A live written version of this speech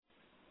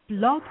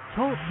Blog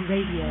Talk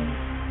Radio.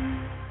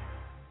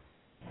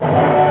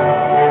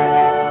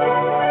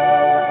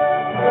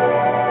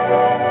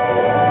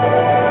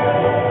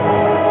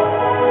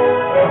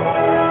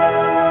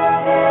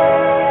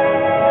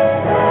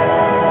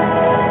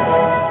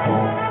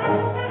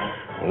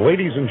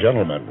 Ladies and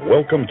gentlemen,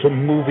 welcome to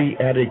Movie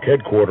Addict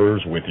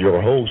Headquarters with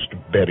your host,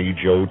 Betty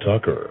Jo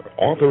Tucker,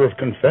 author of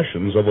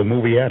Confessions of a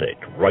Movie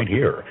Addict, right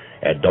here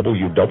at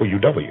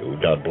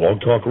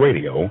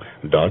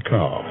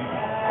www.blogtalkradio.com.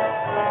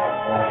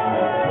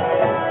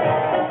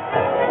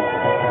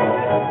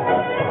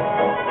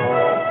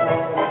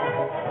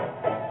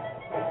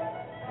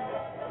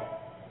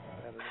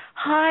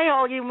 Hi,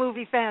 all you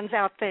movie fans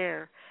out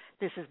there.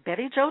 This is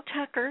Betty Jo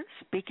Tucker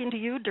speaking to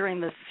you during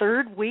the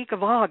third week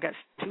of August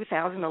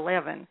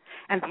 2011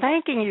 and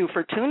thanking you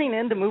for tuning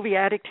in to Movie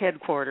Addict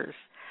Headquarters.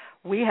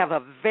 We have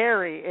a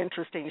very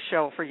interesting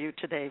show for you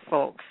today,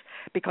 folks,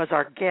 because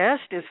our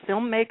guest is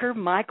filmmaker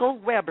Michael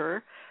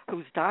Weber,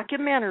 whose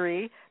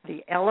documentary,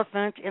 The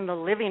Elephant in the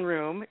Living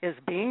Room, is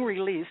being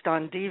released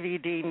on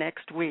DVD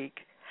next week.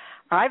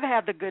 I've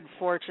had the good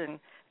fortune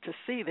to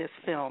see this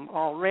film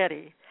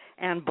already,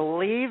 and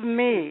believe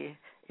me,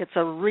 it's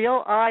a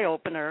real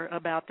eye-opener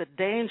about the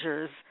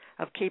dangers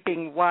of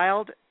keeping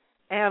wild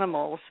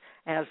animals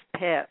as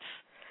pets.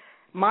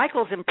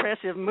 Michael's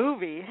impressive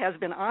movie has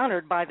been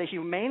honored by the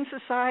Humane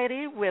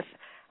Society with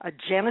a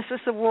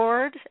Genesis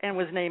Award and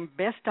was named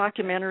Best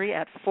Documentary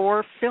at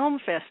 4 film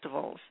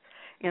festivals.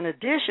 In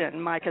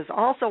addition, Mike has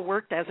also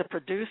worked as a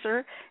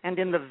producer and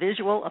in the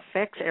visual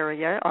effects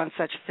area on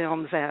such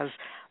films as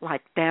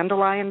like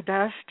Dandelion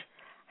Dust,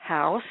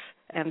 House,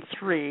 and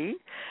 3.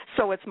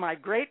 So it's my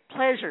great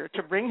pleasure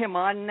to bring him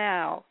on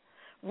now.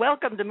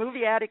 Welcome to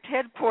Movie Addict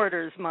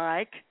Headquarters,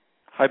 Mike.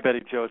 Hi,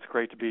 Betty Jo. It's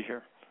great to be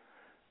here.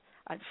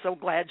 I'm so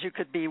glad you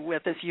could be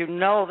with us. You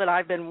know that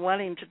I've been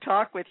wanting to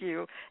talk with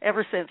you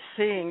ever since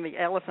seeing The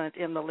Elephant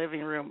in the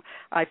Living Room.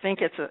 I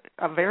think it's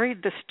a very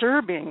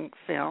disturbing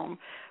film,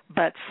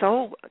 but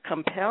so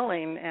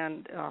compelling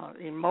and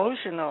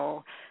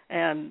emotional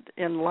and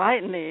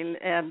enlightening.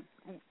 And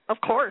of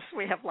course,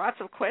 we have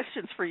lots of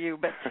questions for you,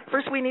 but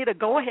first we need a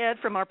go-ahead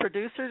from our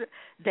producer,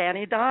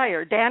 Danny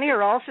Dyer. Danny,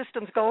 are all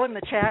systems go in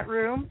the chat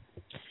room?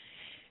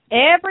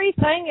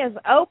 Everything is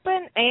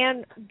open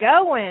and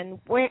going.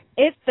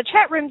 It's the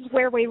chat room's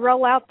where we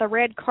roll out the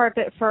red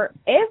carpet for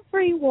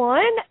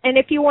everyone, and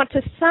if you want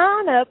to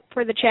sign up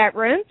for the chat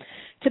room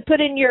to put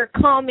in your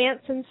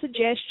comments and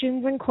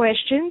suggestions and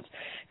questions,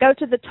 go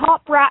to the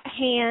top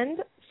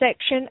right-hand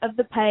section of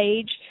the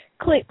page,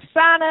 click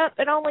sign up.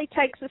 It only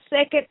takes a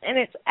second, and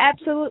it's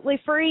absolutely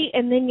free,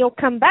 and then you'll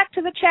come back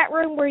to the chat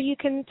room where you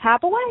can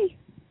type away.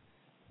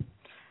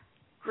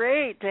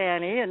 Great,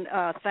 Danny, and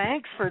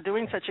thanks for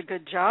doing such a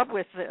good job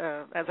with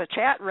as a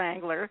chat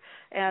wrangler,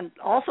 and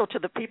also to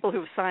the people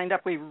who've signed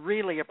up. We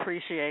really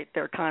appreciate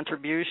their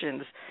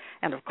contributions,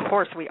 and of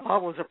course, we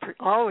always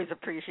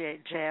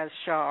appreciate Jazz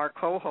Shaw, our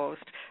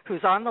co-host,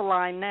 who's on the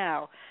line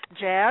now.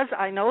 Jazz,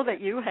 I know that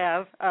you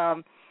have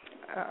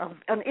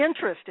an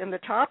interest in the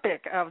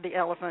topic of the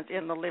elephant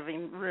in the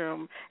living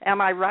room. Am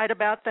I right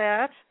about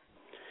that?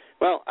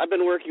 Well, I've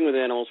been working with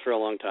animals for a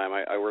long time.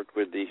 I worked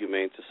with the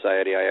Humane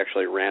Society. I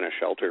actually ran a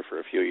shelter for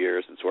a few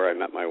years. It's where I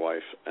met my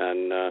wife.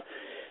 And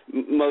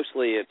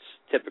mostly it's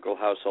typical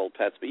household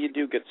pets, but you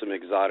do get some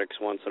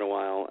exotics once in a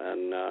while.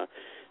 And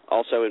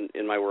also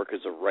in my work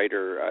as a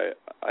writer,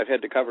 I've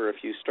had to cover a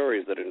few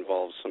stories that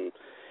involve some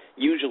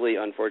usually,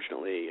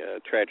 unfortunately,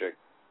 tragic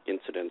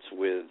incidents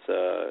with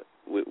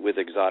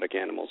exotic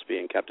animals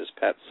being kept as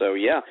pets. So,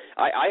 yeah,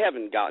 I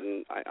haven't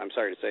gotten, I'm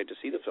sorry to say, to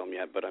see the film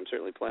yet, but I'm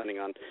certainly planning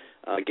on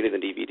getting the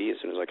DVD as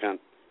soon as I can.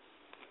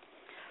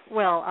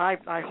 Well,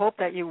 I hope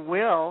that you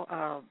will,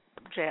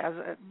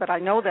 Jazz, but I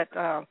know that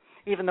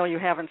even though you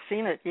haven't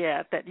seen it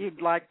yet, that you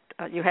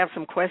have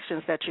some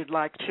questions that you'd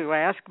like to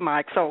ask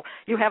Mike. So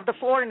you have the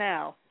floor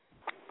now.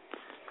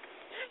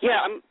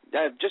 Yeah,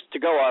 just to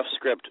go off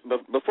script,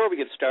 before we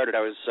get started,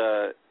 I was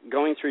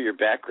going through your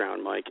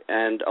background, Mike,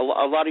 and a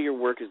lot of your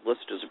work is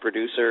listed as a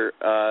producer.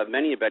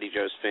 Many of Betty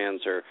Jo's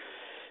fans are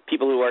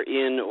people who are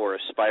in or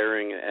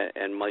aspiring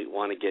and might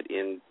want to get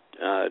in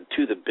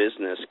to the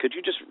business. Could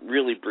you just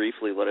really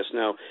briefly let us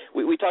know?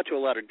 We talked to a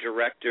lot of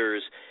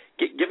directors.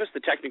 Give us the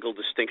technical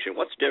distinction.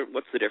 What's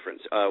the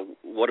difference?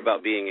 What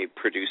about being a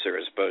producer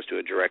as opposed to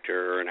a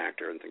director or an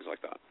actor and things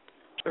like that?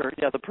 Sure.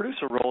 Yeah, the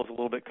producer role is a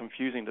little bit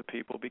confusing to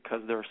people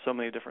because there are so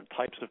many different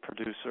types of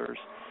producers,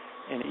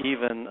 and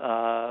even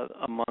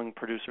among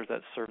producers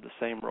that serve the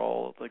same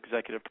role, the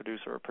executive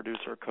producer or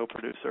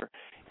co-producer,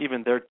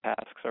 even their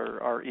tasks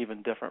are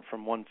even different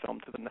from one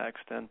film to the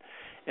next. And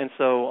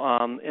so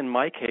in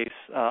my case,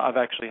 I've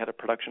actually had a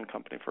production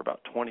company for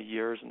about 20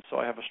 years, and so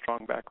I have a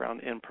strong background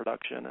in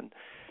production and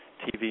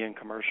TV and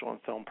commercial and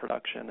film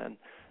production.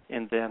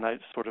 And then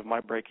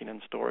my breaking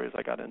in stories,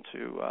 I got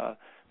into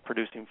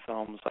producing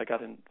films. I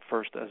got in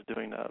first as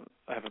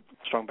I have a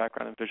strong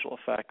background in visual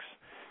effects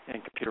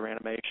and computer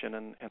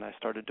animation, and I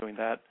started doing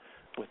that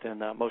within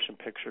motion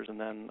pictures, and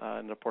then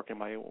ended up working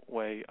my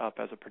way up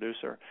as a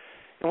producer.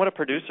 And what a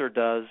producer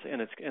does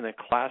in a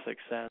classic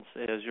sense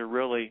is you're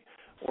really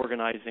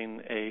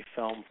organizing a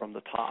film from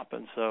the top.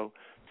 And so,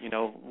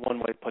 one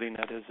way of putting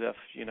it is if,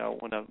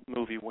 when a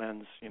movie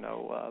wins,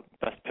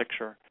 Best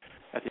Picture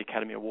at the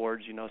Academy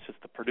Awards, it's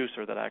just the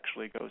producer that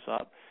actually goes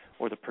up,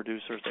 or the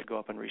producers that go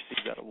up and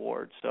receive that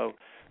award. So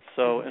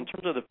in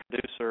terms of the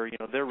producer,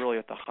 they're really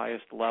at the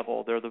highest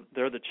level. They're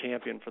the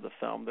champion for the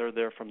film. They're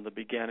there from the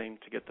beginning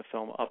to get the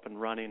film up and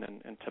running,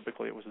 and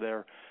typically it was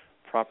their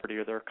property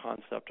or their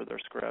concept or their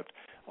script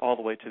all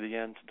the way to the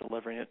end, to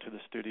delivering it to the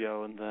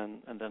studio and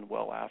then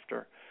well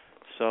after.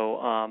 So,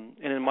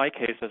 and in my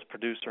case, as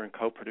producer and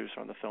co-producer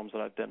on the films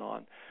that I've been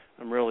on,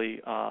 I'm really,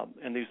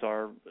 and these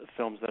are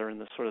films that are in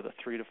the sort of the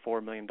 $3 to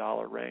 $4 million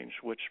range,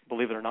 which,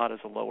 believe it or not, is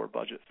a lower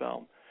budget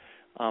film.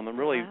 I'm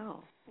really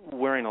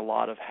wearing a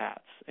lot of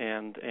hats,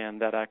 and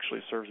that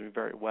actually serves me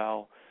very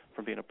well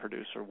for being a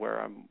producer,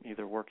 where I'm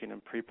either working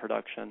in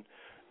pre-production,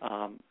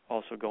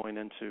 also going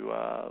into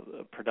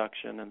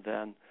production, and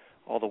then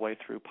all the way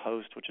through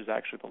post, which is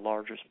actually the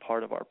largest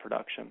part of our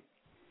production.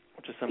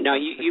 Now,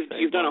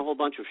 you've done a whole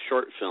bunch of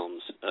short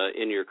films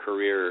in your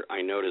career.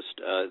 I noticed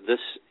this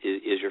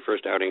is your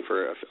first outing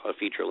for a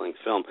feature-length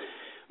film.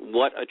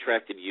 What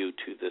attracted you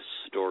to this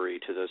story,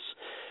 to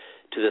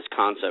this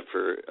concept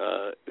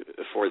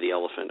for the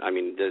elephant? I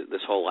mean,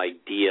 this whole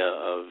idea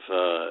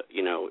of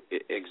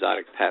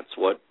exotic pets.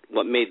 What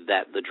made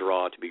that the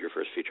draw to be your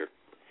first feature?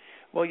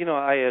 Well,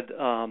 I had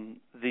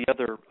the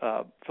other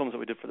films that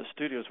we did for the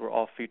studios were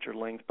all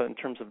feature-length, but in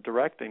terms of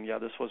directing,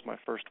 this was my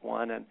first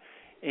one,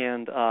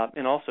 and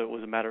also it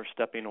was a matter of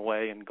stepping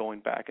away and going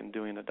back and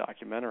doing a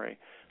documentary.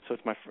 So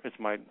it's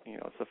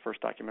the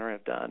first documentary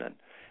I've done.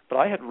 But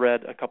I had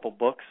read a couple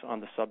books on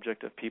the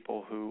subject of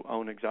people who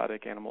own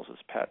exotic animals as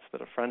pets.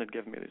 That a friend had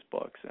given me these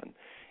books,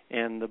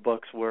 and the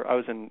books were, I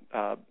was in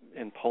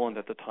Poland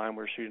at the time.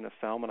 We were shooting a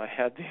film, and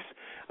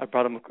I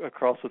brought them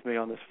across with me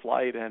on this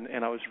flight,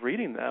 and I was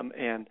reading them,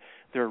 and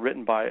they were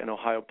written by an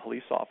Ohio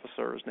police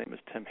officer. His name is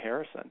Tim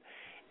Harrison.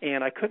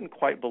 And I couldn't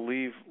quite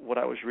believe what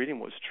I was reading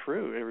was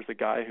true. It was a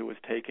guy who was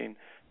taking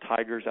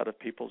tigers out of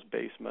people's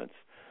basements,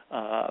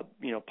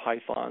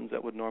 pythons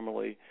that would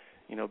normally,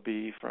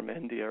 be from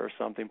India or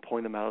something,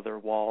 pulling them out of their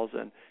walls,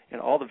 and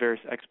all the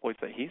various exploits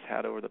that he's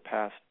had over the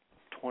past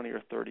 20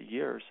 or 30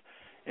 years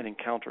in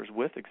encounters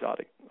with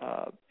exotic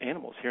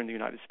animals here in the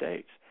United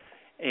States.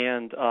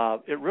 And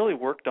it really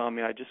worked on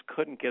me. I just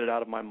couldn't get it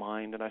out of my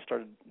mind, and I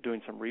started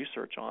doing some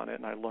research on it,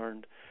 and I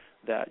learned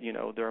that,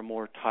 there are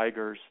more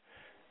tigers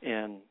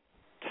in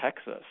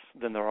Texas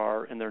than there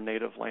are in their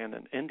native land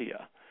in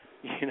India.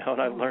 And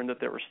I learned that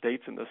there were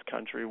states in this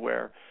country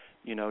where,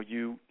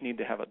 you need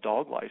to have a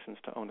dog license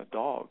to own a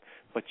dog,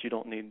 but you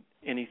don't need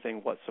anything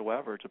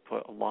whatsoever to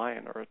put a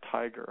lion or a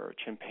tiger or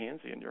a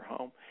chimpanzee in your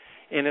home.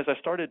 And as I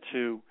started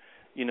to,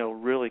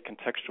 really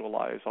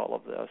contextualize all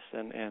of this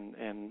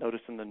and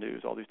notice in the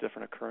news all these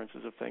different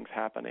occurrences of things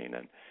happening,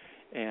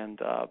 and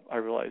I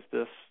realized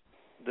this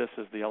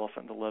is the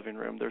elephant in the living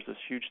room. There's this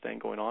huge thing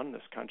going on in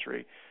this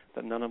country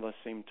that none of us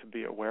seem to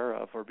be aware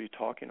of or be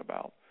talking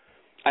about.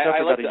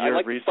 I like to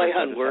play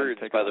on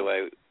words, by the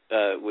way,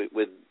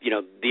 with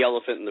the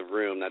elephant in the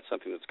room. That's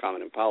something that's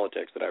common in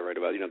politics that I write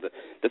about.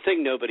 The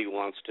thing nobody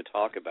wants to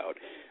talk about.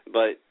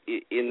 But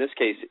in this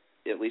case,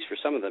 at least for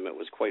some of them, it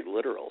was quite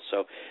literal.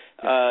 So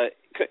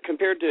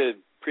compared to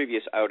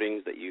previous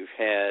outings that you've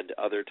had,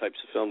 other types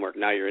of film work,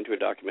 now you're into a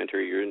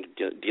documentary,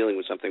 you're dealing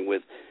with something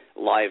with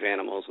live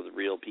animals, with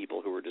real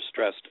people who were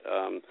distressed.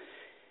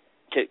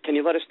 Can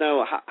you let us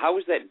know, how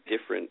was that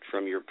different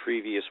from your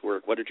previous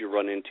work? What did you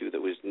run into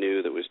that was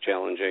new, that was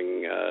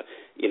challenging?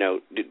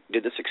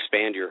 Did this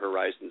expand your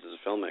horizons as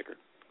a filmmaker?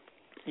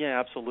 Yeah,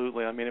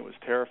 absolutely. I mean, it was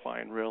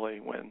terrifying, really,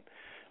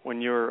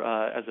 when you're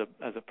as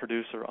a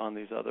producer on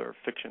these other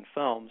fiction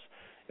films.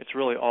 It's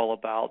really all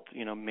about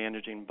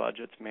managing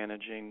budgets,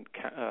 managing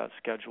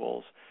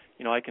schedules.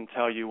 I can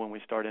tell you when we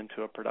start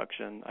into a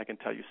production, I can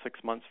tell you 6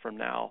 months from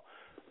now,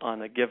 on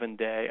a given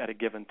day at a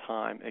given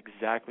time,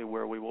 exactly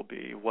where we will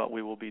be, what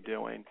we will be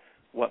doing,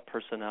 what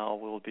personnel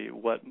will be,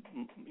 what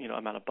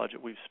amount of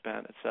budget we've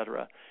spent, et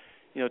cetera.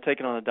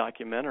 Taking on a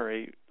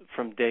documentary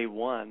from day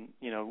one,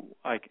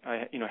 I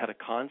had a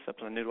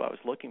concept and I knew what I was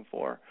looking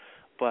for,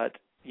 but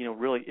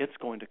really it's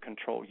going to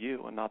control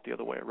you and not the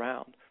other way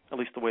around. At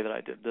least the way that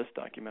I did this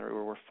documentary,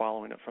 where we're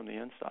following it from the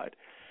inside.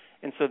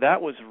 And so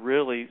that was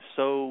really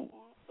so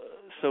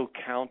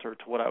counter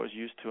to what I was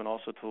used to, and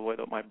also to the way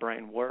that my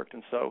brain worked.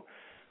 And so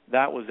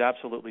that was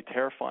absolutely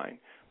terrifying.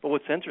 But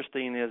what's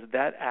interesting is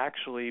that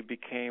actually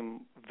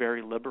became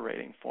very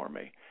liberating for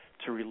me,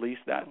 to release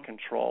that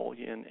control,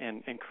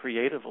 and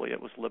creatively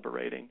it was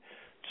liberating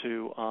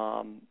to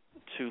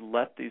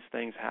let these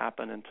things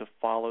happen and to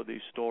follow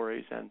these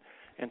stories and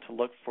to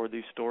look for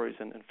these stories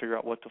and figure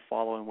out what to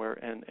follow and where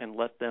and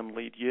let them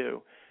lead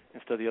you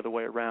instead of the other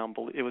way around.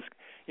 It was,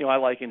 I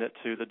likened it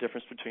to the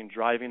difference between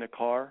driving a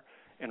car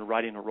and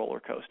riding a roller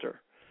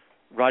coaster.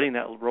 Riding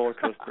that roller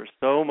coaster is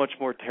so much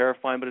more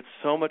terrifying, but it's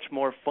so much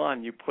more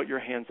fun. You put your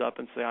hands up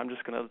and say, I'm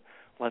just going to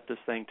let this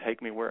thing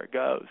take me where it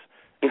goes,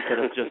 instead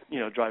of just,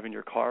 driving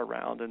your car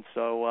around. And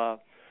so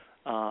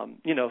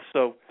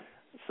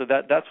So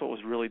that's what was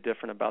really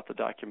different about the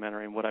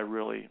documentary and what I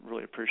really,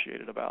 really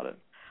appreciated about it.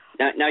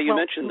 Now you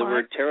mentioned the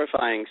word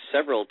terrifying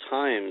several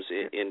times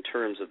in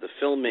terms of the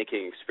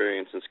filmmaking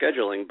experience and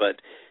scheduling,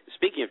 but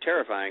speaking of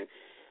terrifying,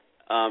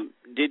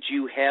 did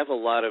you have a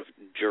lot of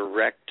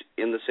direct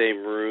in the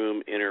same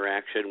room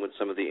interaction with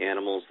some of the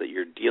animals that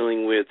you're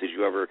dealing with? Did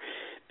you ever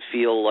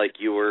feel like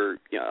you were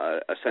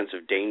a sense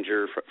of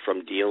danger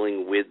from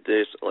dealing with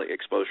this, like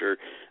exposure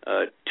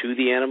to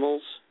the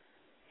animals?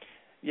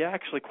 Yeah,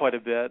 actually quite a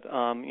bit.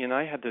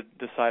 I had to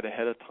decide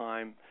ahead of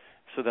time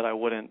so that I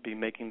wouldn't be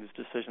making these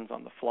decisions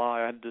on the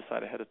fly. I had to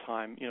decide ahead of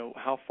time,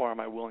 how far am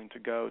I willing to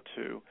go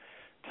to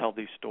tell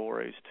these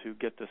stories, to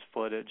get this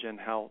footage, and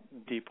how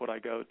deep would I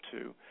go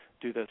to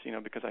do this,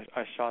 because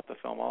I shot the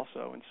film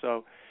also.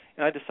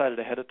 And I decided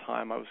ahead of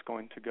time I was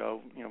going to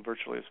go,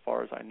 virtually as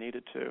far as I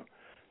needed to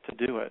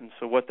do it. And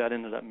so what that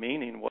ended up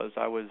meaning was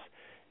I was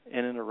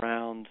in and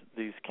around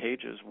these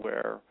cages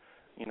where,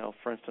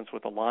 for instance,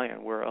 with a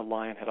lion, where a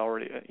lion had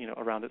already,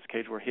 around its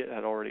cage where it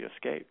had already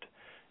escaped.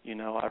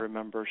 I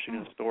remember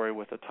shooting a story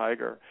with a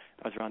tiger.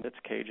 I was around its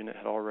cage and it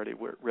had already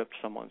ripped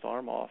someone's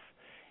arm off.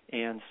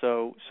 And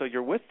so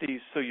you're with these,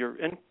 so you're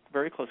in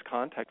very close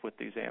contact with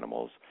these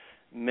animals,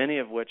 many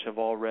of which have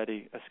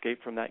already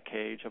escaped from that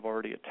cage, have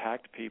already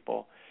attacked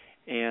people,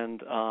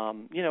 and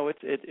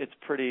it's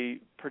pretty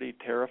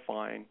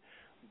terrifying.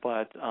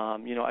 But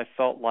I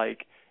felt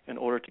like in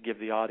order to give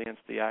the audience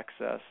the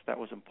access that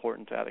was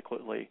important to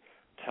adequately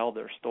tell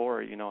their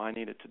story, I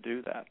needed to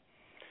do that.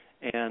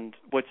 And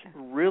what's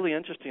really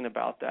interesting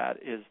about that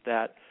is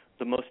that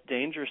the most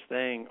dangerous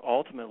thing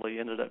ultimately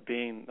ended up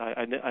being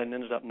I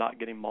ended up not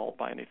getting mauled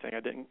by anything. I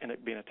didn't end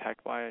up being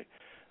attacked by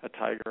a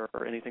tiger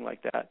or anything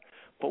like that.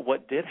 But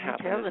what did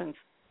happen is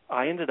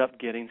I ended up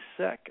getting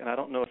sick, and I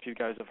don't know if you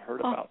guys have heard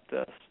about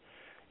this,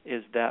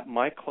 is that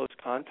my close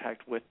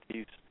contact with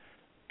these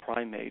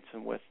primates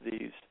and with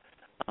these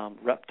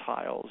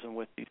reptiles and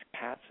with these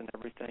cats and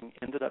everything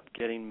ended up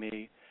getting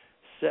me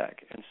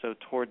sick. And so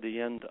toward the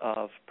end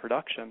of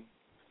production,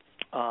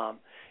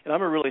 and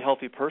I'm a really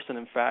healthy person.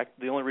 In fact,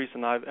 the only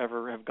reason I've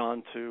ever have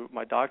gone to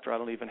my doctor, I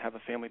don't even have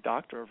a family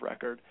doctor of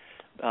record,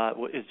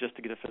 is just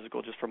to get a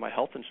physical, just for my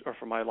health or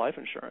for my life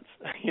insurance.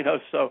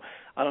 So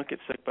I don't get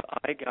sick, but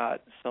I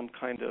got some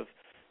kind of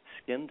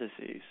skin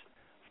disease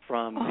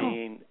from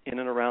being in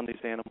and around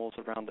these animals,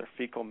 around their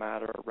fecal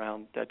matter,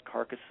 around dead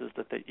carcasses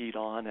that they eat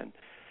on, and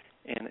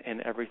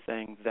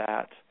everything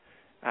that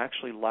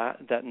actually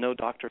that no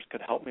doctors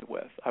could help me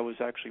with. I was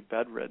actually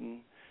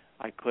bedridden.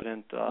 I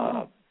couldn't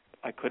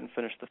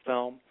finish the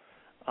film,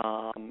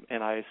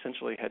 and I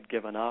essentially had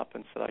given up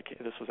and said,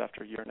 this was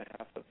after a year and a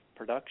half of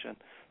production,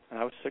 and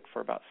I was sick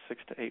for about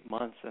 6 to 8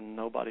 months, and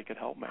nobody could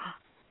help me.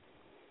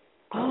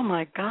 Oh,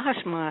 my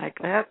gosh, Mike,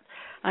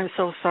 I'm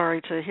so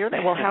sorry to hear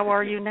that. Well, how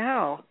are you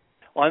now?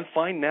 Well, I'm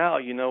fine now.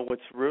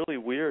 What's really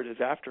weird is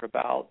after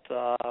about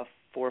 4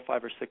 or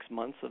 5 or 6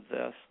 months of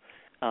this,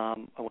 I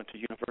went to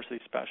university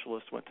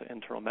specialists, went to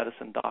internal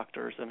medicine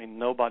doctors. I mean,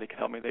 nobody could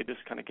help me. They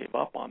just kind of gave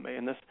up on me,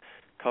 and this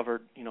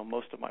covered,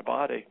 most of my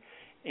body.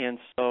 And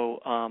so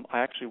I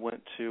actually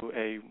went to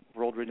a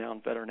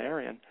world-renowned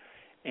veterinarian,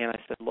 and I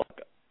said,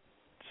 look,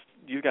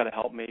 you got to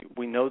help me.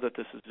 We know that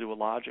this is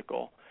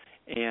zoological,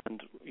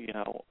 and,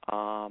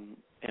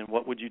 and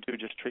what would you do?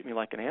 Just treat me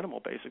like an animal,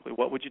 basically.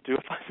 What would you do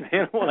if I was an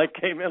animal and I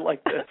came in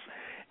like this?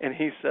 And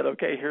he said,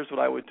 okay, here's what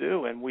I would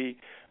do. And we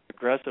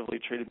aggressively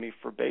treated me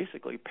for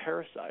basically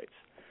parasites,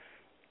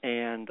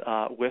 and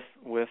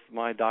with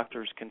my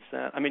doctor's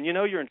consent. I mean,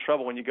 you're in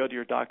trouble when you go to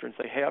your doctor and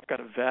say, hey, I've got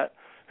a vet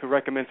who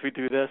recommends we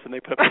do this, and they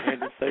put up their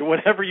hand and say,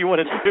 whatever you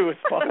want to do is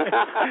fine.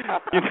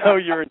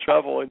 You're in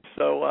trouble. And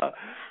so,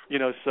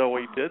 so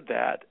we did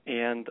that.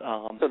 And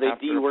so they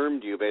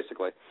dewormed you,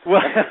 basically.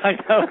 Well, I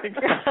know,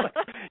 exactly.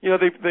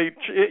 They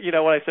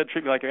when I said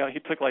treat me like a, he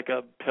took like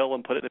a pill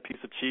and put it in a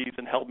piece of cheese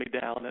and held me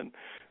down and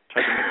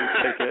tried to make me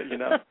take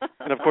it,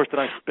 and of course then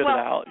I spit it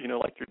out,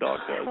 like your dog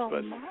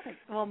does.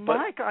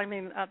 Mike, I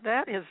mean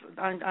that is,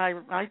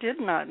 I did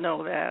not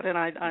know that, and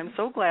I'm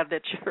so glad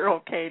that you're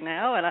okay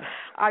now. And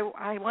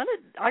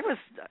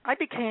I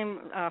became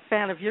a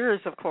fan of yours,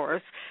 of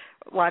course,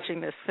 watching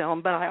this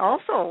film, but I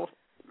also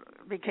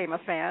became a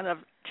fan of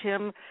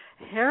Tim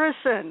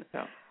Harrison,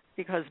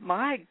 because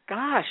my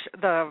gosh,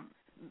 the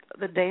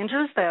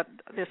dangers that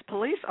this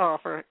police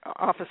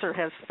officer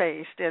has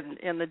faced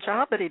in the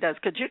job that he does.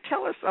 Could you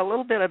tell us a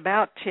little bit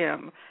about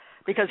Tim,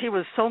 because he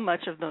was so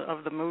much of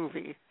the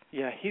movie?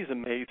 Yeah, he's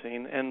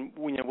amazing. And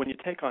when you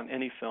take on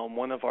any film,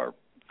 one of our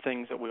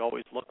things that we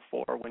always look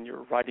for when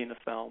you're writing a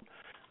film,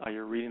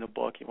 you're reading a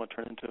book, you want to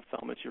turn it into a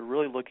film, is you're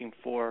really looking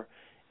for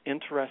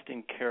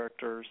interesting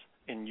characters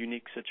in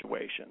unique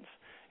situations.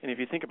 And if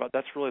you think about,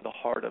 that's really the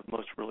heart of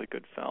most really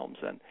good films.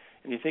 And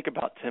you think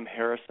about Tim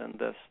Harrison,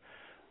 this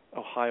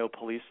Ohio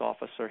police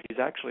officer. He's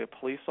actually a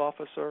police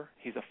officer,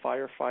 he's a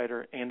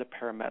firefighter, and a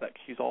paramedic.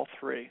 He's all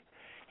three.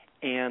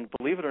 And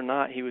believe it or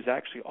not, he was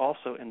actually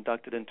also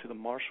inducted into the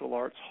Martial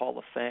Arts Hall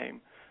of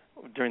Fame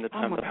during the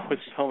time that I was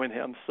filming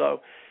him.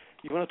 So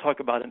you want to talk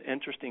about an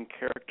interesting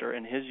character,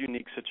 and his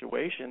unique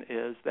situation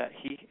is that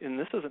and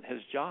this isn't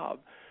his job,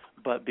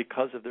 but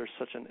because of there's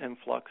such an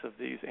influx of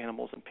these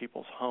animals in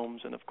people's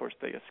homes, and of course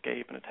they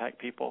escape and attack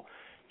people,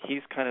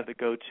 he's kind of the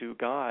go-to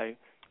guy.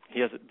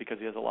 Because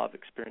he has a lot of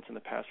experience in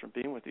the past from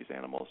being with these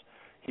animals.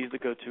 He's the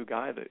go-to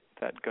guy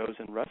that goes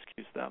and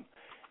rescues them.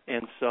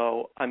 And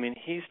so, I mean,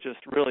 he's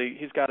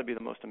got to be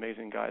the most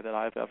amazing guy that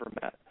I've ever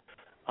met.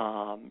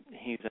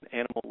 He's an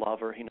animal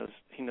lover.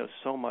 He knows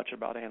so much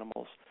about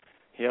animals.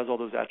 He has all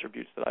those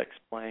attributes that I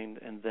explained.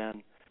 And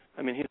then,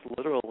 I mean, he's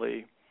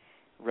literally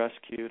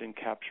rescued and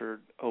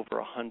captured over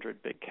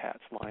 100 big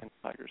cats, lions,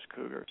 tigers,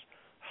 cougars,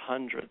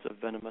 hundreds of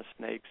venomous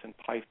snakes and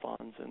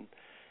pythons and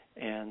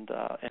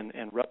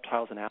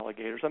reptiles and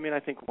alligators. I mean, I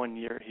think one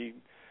year he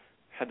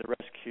had to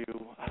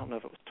rescue, I don't know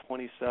if it was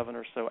 27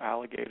 or so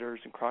alligators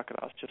and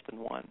crocodiles just in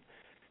one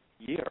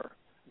year,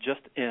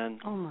 just in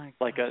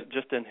like in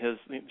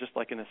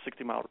a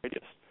 60-mile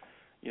radius,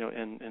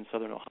 in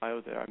southern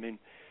Ohio there. I mean,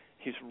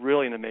 he's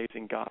really an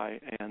amazing guy,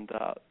 and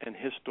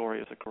his story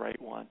is a great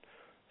one.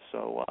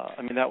 So,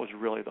 I mean, that was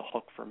really the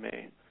hook for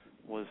me,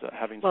 was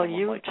having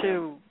someone like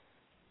him.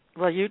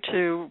 Well, you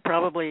two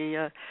probably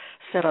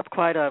set up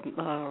quite a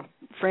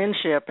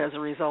friendship as a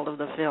result of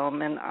the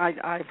film. And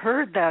I've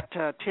heard that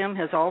Tim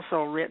has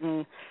also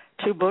written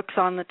 2 books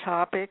on the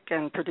topic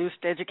and produced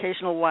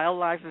educational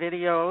wildlife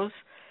videos,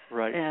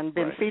 right, and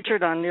been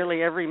featured on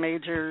nearly every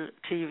major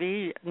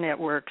TV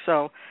network.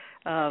 So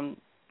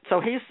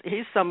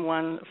he's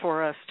someone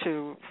for us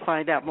to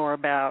find out more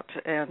about,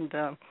 and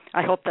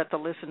I hope that the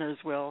listeners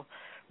will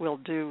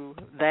do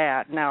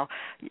that. Now,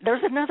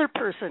 there's another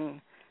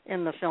person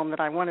in the film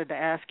that I wanted to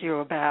ask you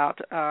about.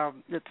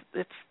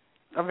 It's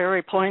a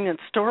very poignant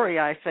story,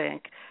 I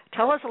think.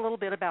 Tell us a little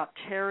bit about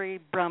Terry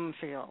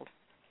Brumfield.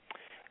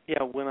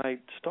 Yeah, when I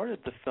started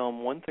the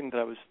film, one thing that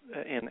I was,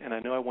 and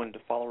I know I wanted to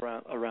follow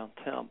around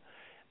Tim,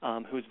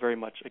 who is very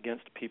much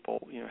against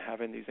people,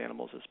 having these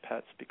animals as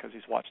pets because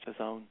he's watched his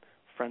own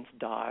friends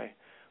die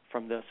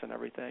from this and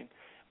everything.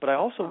 But I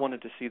also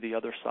wanted to see the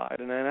other side,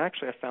 and then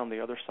actually I found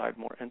the other side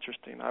more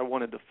interesting. I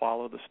wanted to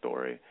follow the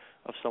story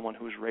of someone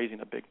who was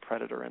raising a big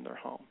predator in their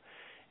home.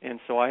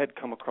 And so I had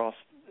come across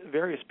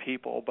various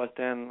people, but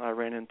then I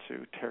ran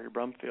into Terry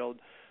Brumfield,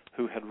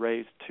 who had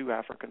raised 2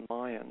 African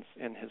lions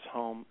in his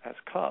home as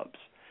cubs.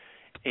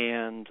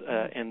 And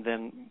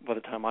then by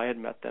the time I had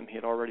met them, he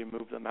had already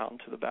moved them out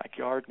into the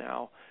backyard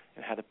now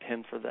and had a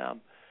pen for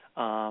them.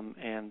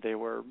 And they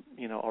were,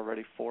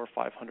 already 400 or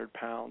 500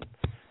 pound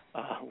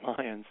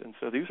lions, and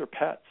so these are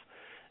pets,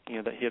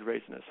 that he had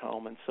raised in his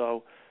home. And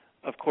so,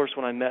 of course,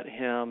 when I met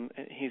him,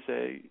 he's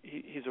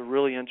a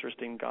really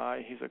interesting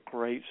guy. He's a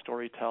great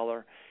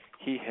storyteller.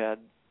 He had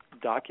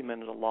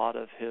documented a lot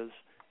of his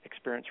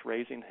experience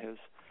raising his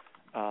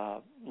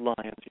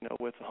lions,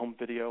 with home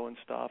video and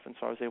stuff. And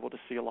so I was able to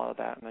see a lot of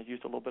that, and I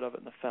used a little bit of it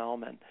in the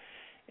film.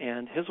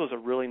 And his was a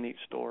really neat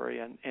story,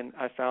 and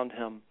I found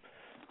him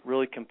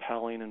really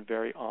compelling and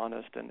very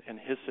honest. And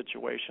his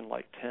situation,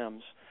 like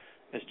Tim's,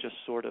 is just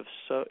sort of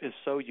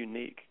so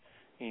unique.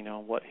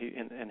 What he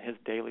in his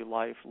daily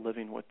life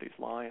living with these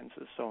lions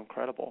is so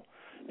incredible.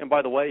 And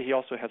by the way, he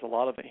also has a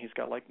lot of it. He's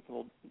got like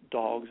little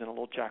dogs and a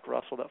little Jack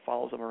Russell that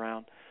follows him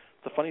around.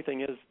 The funny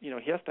thing is, he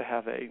has to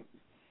have a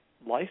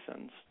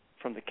license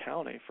from the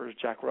county for his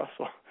Jack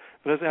Russell.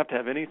 He doesn't have to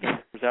have anything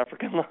for his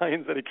African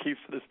lions that he keeps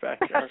in his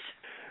backyard.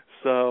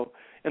 So,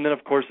 and then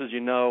of course, as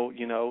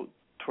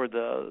toward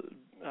the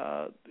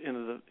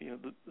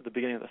the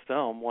beginning of the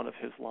film, one of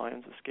his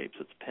lions escapes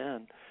its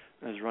pen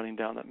and is running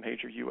down that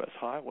major U.S.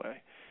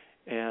 highway,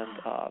 and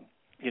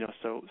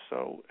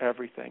so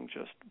everything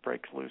just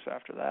breaks loose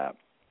after that.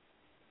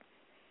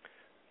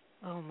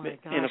 Oh my gosh!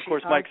 And of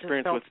course, my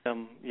experience with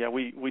him,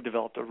 we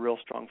developed a real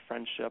strong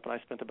friendship, and I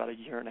spent about 1.5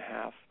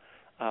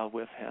 years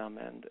with him,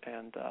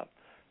 and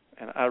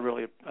I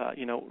really,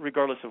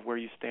 regardless of where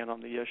you stand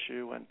on the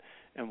issue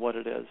and what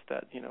it is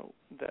that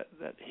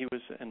that he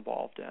was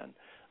involved in.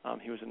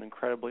 He was an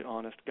incredibly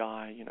honest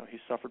guy. He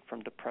suffered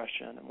from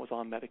depression and was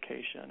on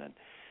medication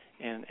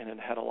and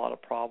had a lot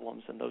of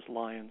problems. And those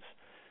lions,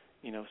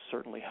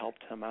 certainly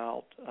helped him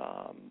out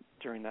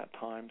during that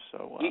time.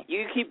 So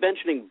you keep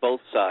mentioning both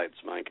sides,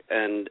 Mike,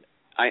 and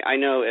I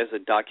know as a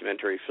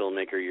documentary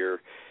filmmaker,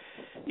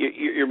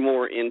 you're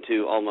more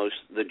into almost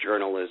the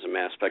journalism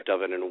aspect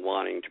of it and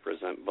wanting to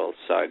present both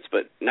sides.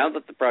 But now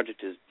that the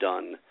project is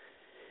done,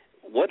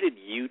 what did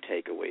you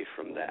take away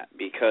from that?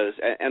 Because,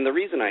 and the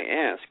reason I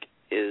ask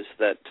is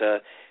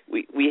that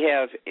we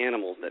have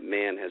animals that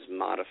man has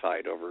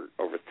modified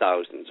over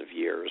thousands of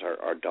years,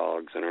 our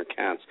dogs and our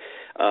cats,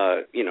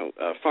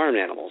 farm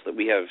animals that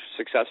we have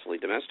successfully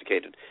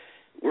domesticated.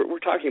 We're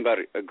talking about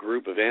a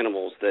group of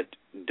animals that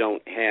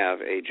don't have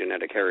a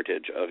genetic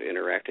heritage of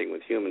interacting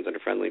with humans in a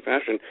friendly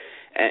fashion,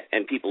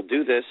 and people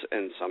do this,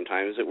 and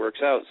sometimes it works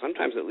out,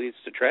 sometimes it leads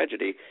to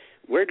tragedy.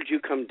 Where did you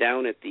come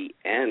down at the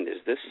end?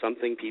 Is this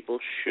something people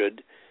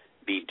should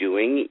be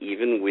doing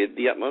even with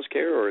the utmost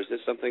care, or is this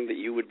something that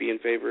you would be in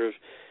favor of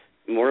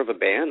more of a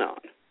ban on?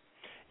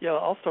 Yeah,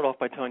 I'll start off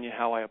by telling you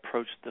how I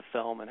approached the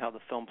film and how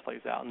the film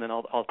plays out, and then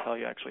I'll tell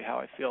you actually how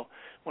I feel.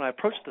 When I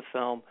approached the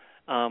film,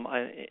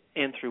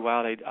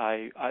 throughout,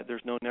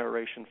 there's no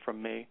narration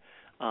from me.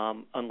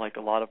 Unlike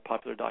a lot of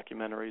popular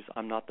documentaries,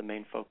 I'm not the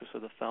main focus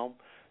of the film.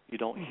 You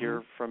don't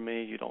hear from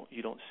me. You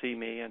don't see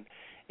me, and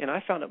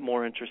I found it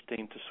more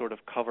interesting to sort of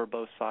cover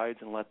both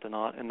sides and not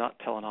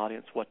tell an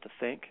audience what to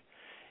think.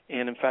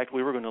 And in fact,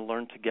 we were going to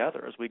learn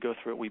together. As we go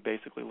through it, we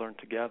basically learn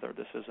together.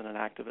 This isn't an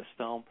activist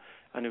film.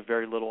 I knew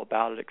very little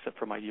about it except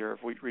for my year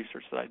of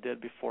research that I did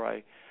before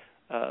I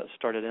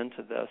started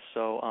into this.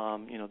 So,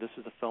 this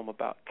is a film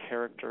about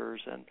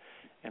characters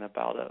and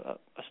about a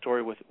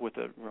story with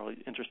a really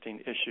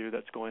interesting issue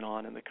that's going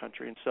on in the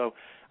country. And so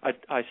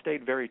I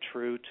stayed very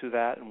true to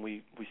that, and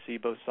we see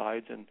both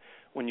sides. And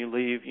when you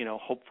leave,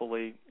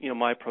 hopefully,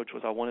 my approach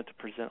was I wanted to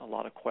present a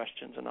lot of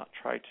questions and not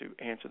try to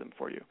answer them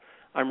for you.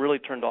 I'm really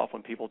turned off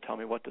when people tell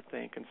me what to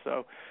think, and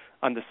so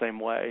I'm the same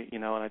way,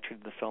 and I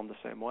treated the film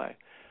the same way.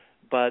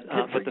 But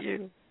and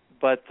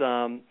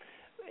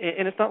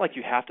it's not like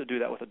you have to do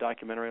that with a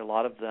documentary. A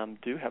lot of them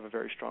do have a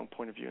very strong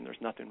point of view, and there's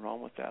nothing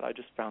wrong with that. I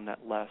just found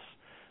that less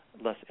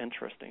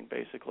interesting,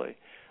 basically.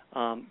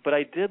 But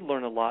I did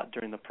learn a lot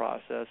during the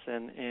process,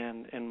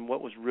 and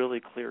what was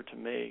really clear to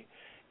me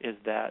is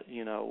that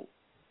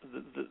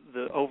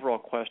the overall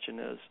question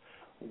is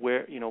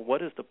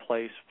what is the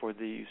place for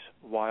these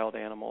wild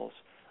animals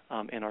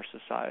in our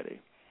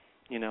society?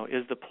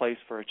 Is the place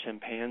for a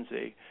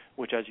chimpanzee,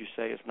 which, as you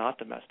say, is not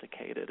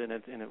domesticated, and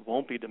it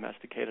won't be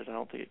domesticated. I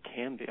don't think it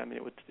can be. I mean,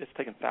 it's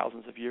taken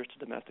thousands of years to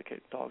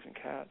domesticate dogs and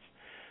cats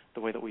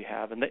the way that we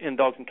have, and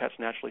dogs and cats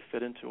naturally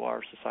fit into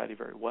our society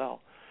very well.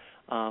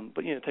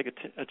 But take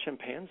a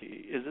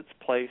chimpanzee. Is its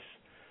place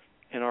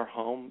in our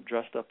home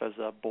dressed up as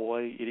a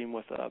boy eating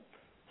with a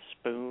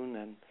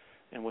spoon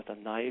and with a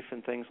knife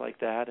and things like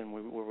that, and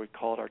where we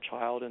call it our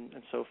child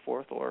and so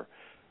forth, or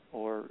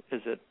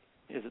is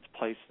its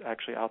place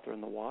actually out there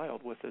in the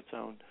wild with its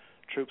own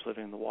troops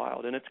living in the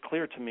wild? And it's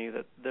clear to me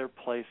that their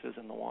place is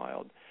in the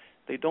wild.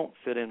 They don't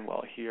fit in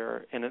well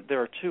here, and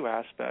there are two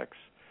aspects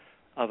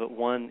of it.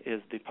 One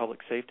is the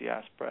public safety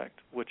aspect,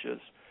 which is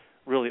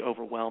really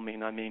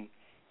overwhelming. I mean,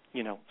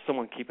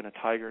 someone keeping a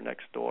tiger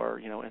next door,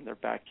 in their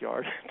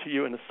backyard to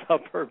you in the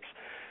suburbs,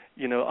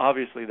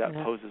 obviously that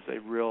poses a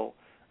real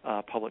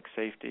public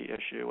safety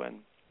issue, and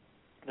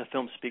the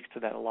film speaks to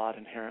that a lot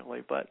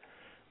inherently. But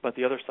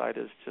the other side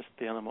is just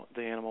the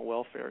animal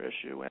welfare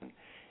issue, and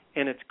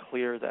it's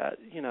clear that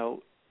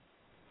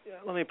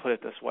let me put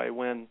it this way: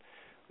 when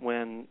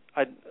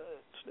I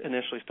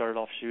initially started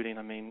off shooting,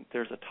 I mean,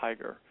 there's a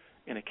tiger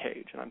in a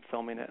cage, and I'm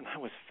filming it, and I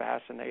was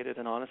fascinated,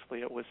 and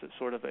honestly, it was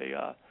sort of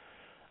a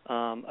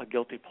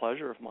guilty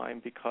pleasure of mine,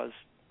 because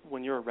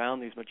when you're around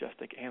these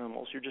majestic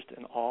animals, you're just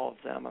in awe of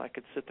them, and I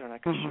could sit there and I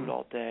could shoot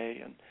all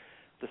day, and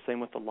the same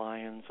with the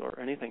lions or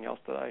anything else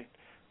that I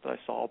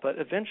saw. But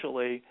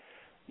eventually,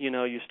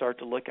 you start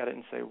to look at it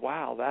and say,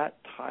 wow, that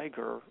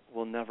tiger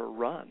will never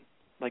run,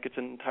 like its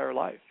entire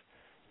life.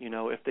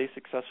 If they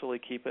successfully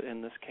keep it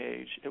in this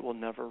cage, it will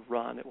never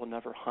run, it will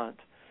never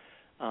hunt,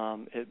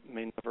 it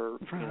may never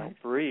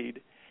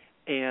breed.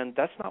 And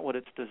that's not what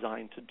it's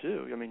designed to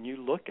do. I mean, you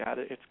look at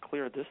it, it's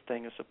clear this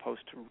thing is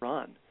supposed to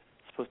run,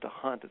 it's supposed to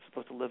hunt, it's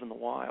supposed to live in the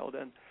wild,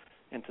 and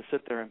to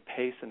sit there and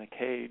pace in a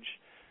cage,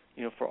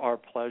 for our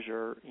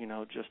pleasure,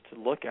 just to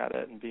look at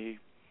it and be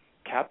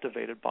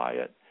captivated by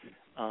it,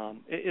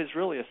 it is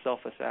really a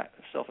selfish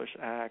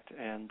act,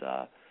 and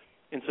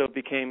so it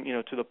became,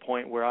 to the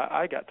point where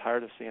I got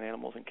tired of seeing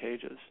animals in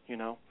cages,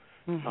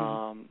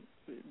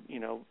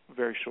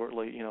 very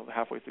shortly,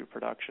 halfway through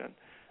production.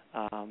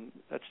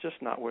 That's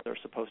just not where they're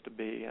supposed to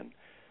be,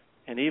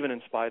 and even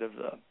in spite of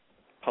the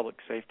public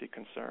safety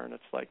concern,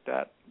 it's like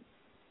that,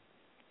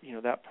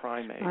 that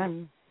primate,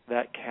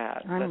 that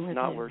cat, that's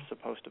not where it's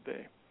supposed to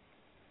be.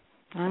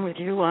 I'm with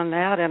you on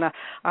that, and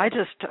I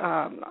just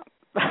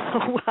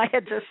I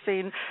had just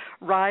seen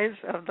Rise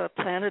of the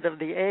Planet of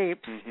the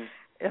Apes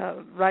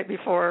right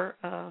before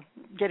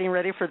getting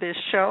ready for this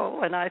show,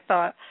 and I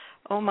thought,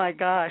 oh my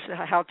gosh,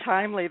 how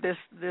timely this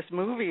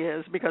movie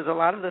is, because a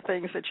lot of the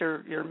things that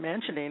you're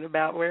mentioning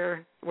about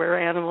where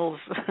animals,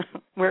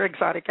 where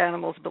exotic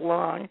animals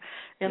belong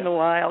in the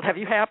wild. Have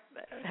you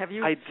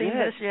seen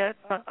this yet?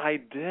 I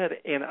did,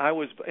 and I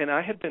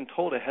had been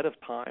told ahead of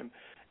time.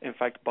 In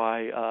fact,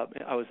 I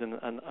was in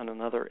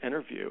another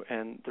interview,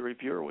 and the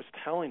reviewer was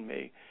telling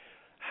me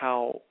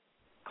how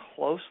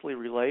closely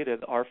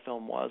related our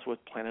film was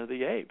with Planet of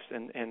the Apes,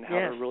 and how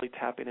they're really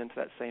tapping into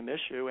that same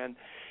issue, and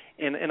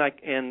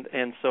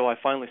so I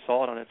finally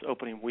saw it on its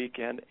opening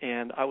weekend,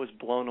 and I was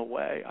blown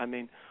away. I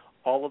mean,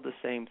 all of the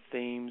same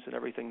themes and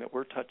everything that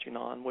we're touching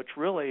on, which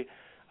really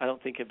I don't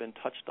think have been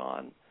touched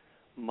on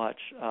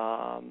much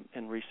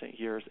in recent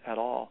years at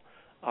all.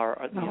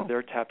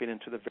 They're tapping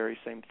into the very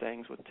same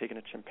things with taking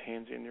a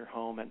chimpanzee in your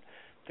home and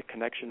the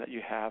connection that you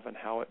have and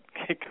how it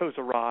goes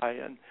awry,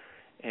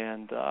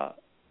 and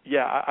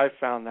I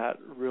found that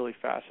really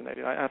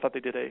fascinating. I thought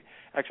they did a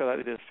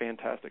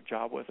fantastic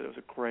job with it. It was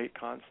a great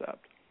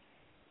concept.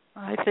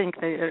 I think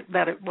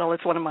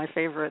it's one of my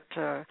favorite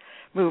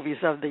movies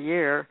of the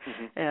year,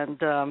 and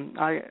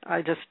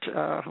I just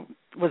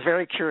was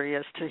very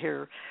curious to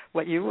hear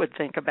what you would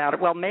think about it.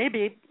 Well,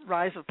 maybe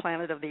Rise of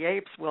Planet of the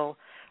Apes will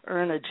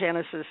earn a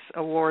Genesis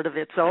Award of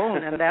its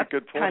own, and that's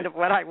kind of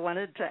what I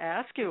wanted to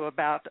ask you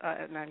about,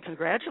 and I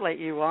congratulate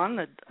you on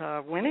the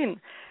winning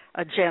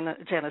a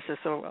Genesis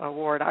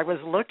Award. I was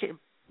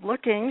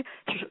looking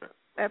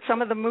at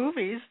some of the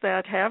movies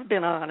that have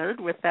been honored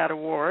with that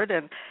award,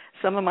 and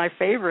some of my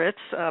favorites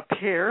up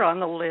here on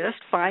the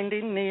list: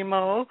 Finding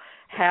Nemo,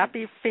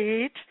 Happy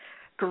Feet,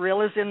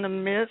 Gorillas in the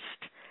Mist,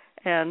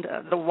 and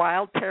The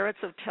Wild Parrots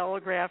of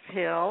Telegraph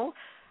Hill.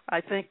 I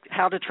think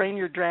How to Train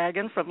Your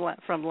Dragon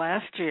from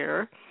last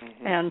year.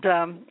 And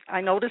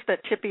I noticed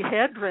that Tippi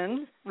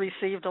Hedren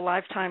received a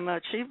Lifetime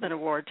Achievement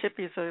Award.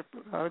 Tippi's a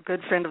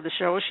good friend of the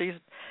show. She's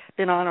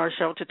been on our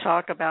show to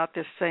talk about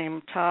this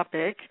same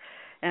topic.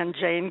 And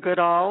Jane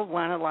Goodall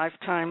won a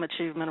Lifetime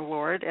Achievement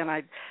Award. And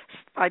I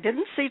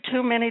didn't see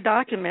too many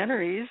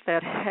documentaries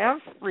that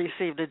have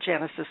received a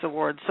Genesis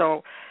Award.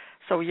 So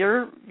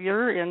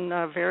you're in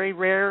a very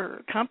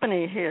rare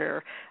company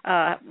here.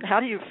 How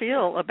do you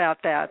feel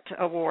about that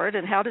award,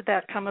 and how did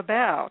that come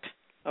about?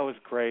 Oh, it was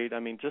great. I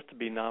mean, just to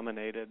be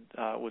nominated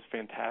was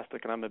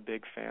fantastic, and I'm a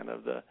big fan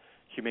of the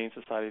Humane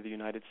Society of the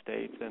United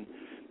States. And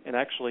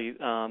actually,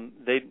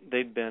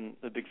 they'd been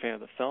a big fan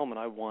of the film, and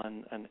I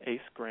won an ACE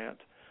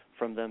grant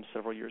from them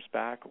several years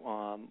back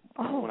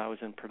when I was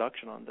in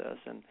production on this,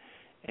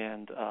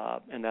 and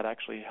that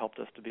actually helped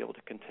us to be able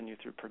to continue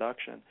through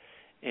production.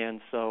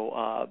 And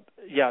so,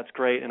 it's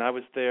great. And I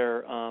was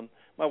there.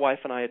 My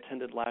wife and I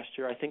attended last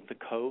year. I think The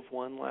Cove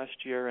won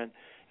last year, and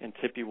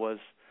Tippi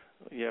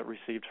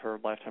received her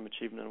Lifetime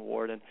Achievement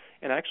Award. And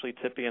actually,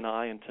 Tippi and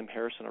I and Tim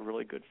Harrison are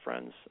really good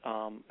friends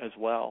as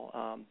well.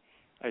 I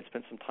had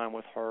spent some time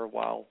with her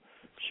while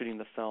shooting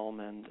the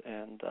film, and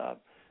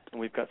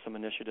we've got some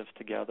initiatives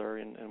together,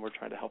 and we're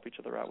trying to help each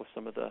other out with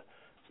some of the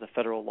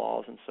federal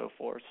laws and so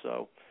forth.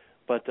 So,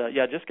 but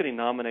just getting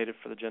nominated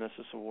for the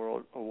Genesis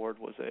Award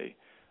was a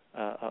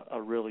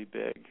really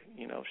big,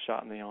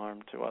 shot in the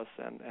arm to us,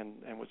 and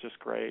was just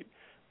great.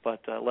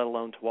 But let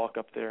alone to walk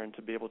up there and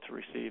to be able to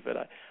receive it,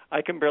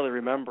 I can barely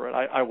remember it.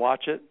 I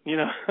watch it,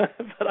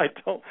 but I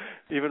don't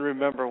even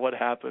remember what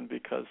happened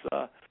because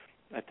I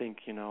think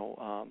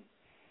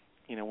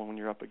when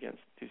you're up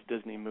against these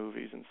Disney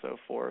movies and so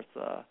forth,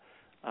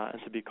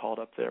 and to be called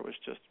up there was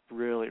just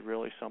really,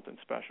 really something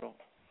special.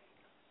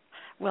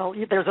 Well,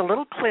 there's a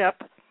little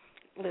clip,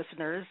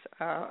 listeners,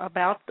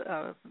 about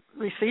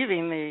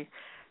receiving the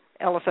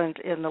Elephant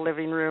in the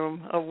Living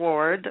Room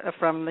Award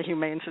from the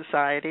Humane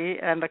Society,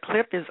 and the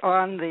clip is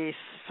on the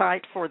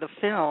site for the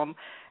film,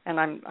 and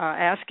I'm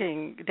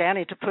asking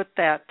Danny to put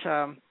that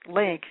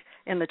link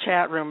in the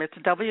chat room. It's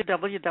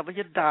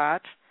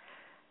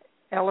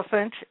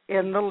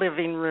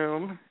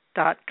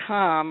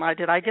www.elephantinthelivingroom.com.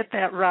 Did I get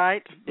that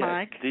right,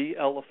 Mike? The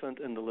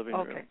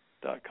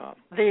elephantinthelivingroom.com.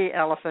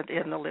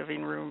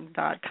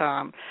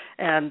 TheElephantinthelivingroom.com.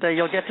 And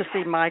you'll get to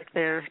see Mike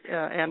there.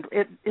 And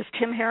is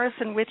Tim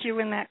Harrison with you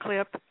in that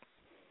clip?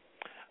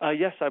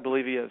 Yes, I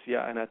believe he is.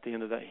 Yeah, and at the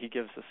end of that, he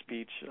gives a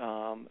speech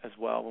as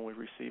well when we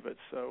receive it.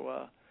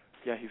 So,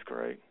 he's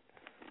great.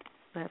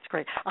 That's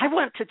great. I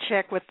want to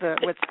check with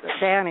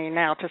Danny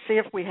now to see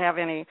if we have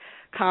any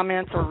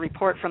comments or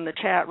report from the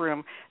chat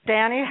room.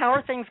 Danny, how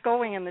are things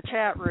going in the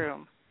chat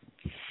room?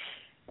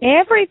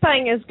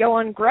 Everything is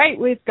going great.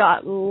 We've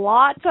got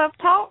lots of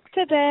talk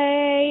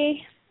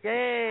today.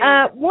 Yay!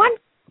 One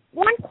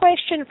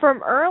question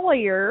from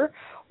earlier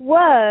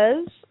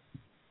was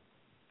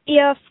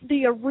if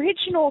the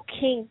original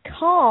King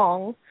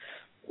Kong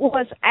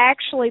was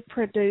actually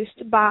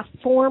produced by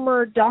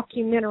former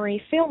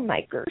documentary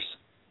filmmakers.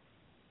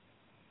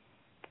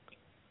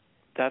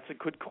 That's a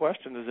good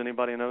question. Does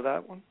anybody know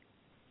that one?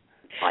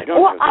 I don't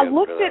know the answer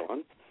to that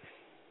one.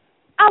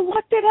 I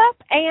looked it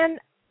up, and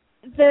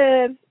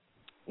the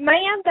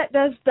man that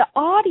does the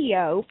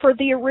audio for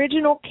the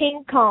original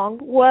King Kong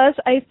was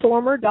a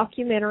former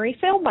documentary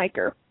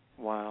filmmaker.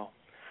 Wow.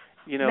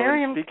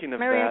 Speaking of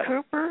Marion that...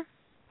 Cooper?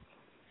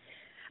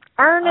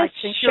 Ernest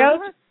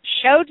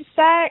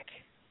Schoedsack.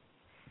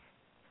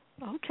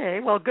 Okay,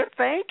 well, good.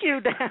 Thank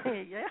you,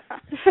 Danny. Yeah.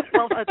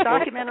 Well, a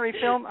documentary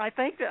film. I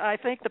think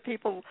the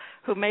people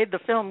who made the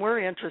film were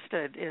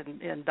interested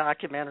in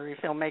documentary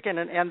filmmaking,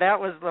 and that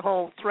was the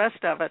whole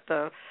thrust of it.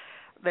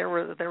 There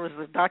was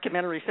a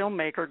documentary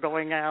filmmaker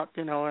going out,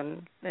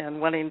 and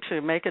wanting to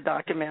make a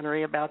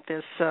documentary about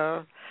this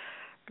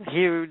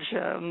huge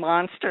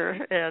monster,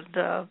 and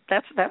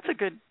that's a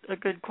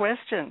good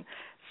question.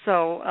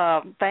 So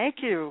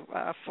thank you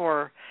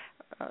for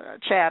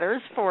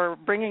chatters for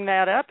bringing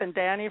that up, and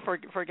Danny for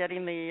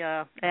getting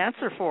the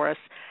answer for us.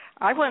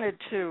 I wanted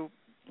to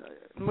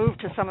move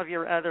to some of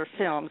your other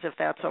films, if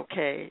that's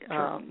okay,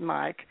 sure.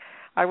 Mike.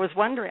 I was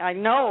wondering, I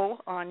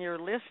know on your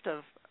list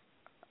of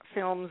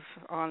films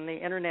on the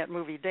Internet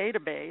Movie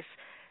Database,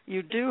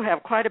 you do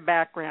have quite a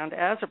background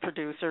as a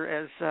producer,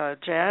 as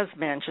Jazz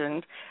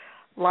mentioned.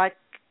 Like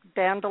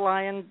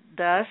Dandelion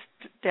Dust,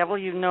 Devil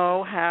You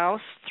Know,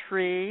 House,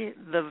 3,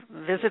 The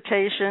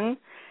Visitation,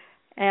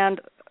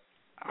 and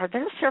are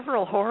there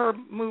several horror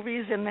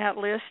movies in that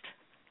list?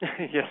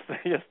 Yes,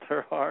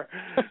 there are.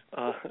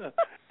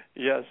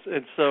 Yes,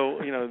 and so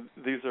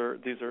these are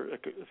a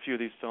few of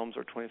these films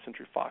are 20th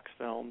Century Fox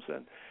films,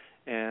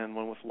 and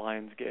one with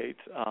Lionsgate.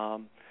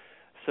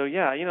 So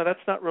yeah,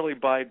 that's not really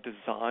by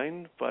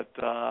design, but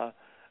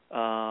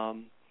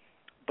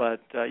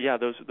yeah,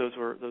 those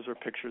were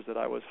pictures that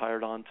I was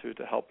hired on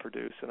to help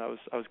produce, and I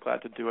was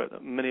glad to do it.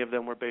 Many of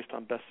them were based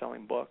on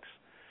best-selling books.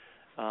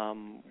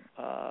 So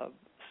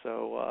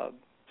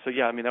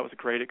yeah, I mean, that was a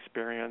great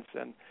experience,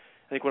 and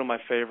I think one of my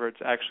favorites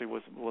actually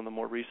was one of the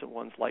more recent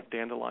ones, like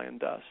Dandelion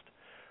Dust,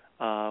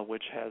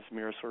 which has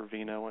Mira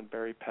Sorvino and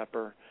Barry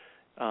Pepper.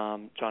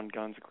 John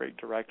Gunn's a great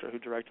director who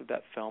directed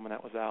that film, and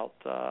that was out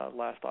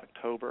last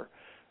October.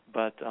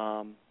 But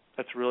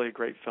that's really a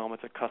great film.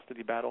 It's a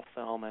custody battle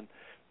film, and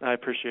I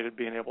appreciated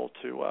being able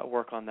to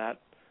work on that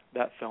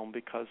film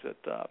because it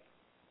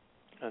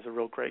has a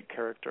real great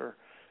character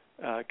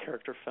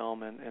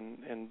film,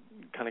 and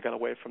kind of got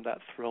away from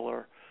that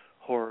thriller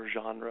horror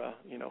genre,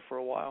 for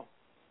a while.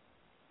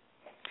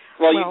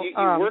 Well, you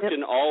worked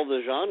in all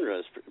the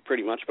genres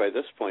pretty much by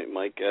this point,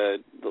 Mike.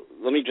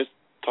 Let me just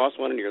toss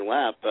one in your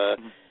lap.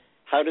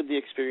 How did the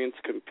experience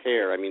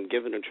compare? I mean,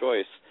 given a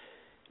choice,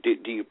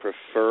 do you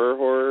prefer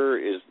horror?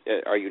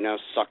 Are you now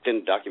sucked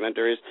into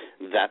documentaries?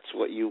 That's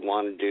what you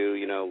want to do,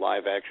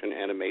 live action,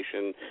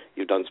 animation.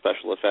 You've done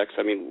special effects.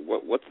 I mean,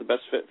 what's the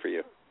best fit for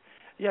you?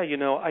 Yeah,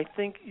 I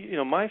think,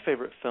 my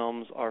favorite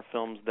films are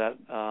films that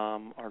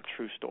are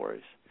true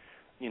stories.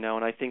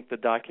 And I think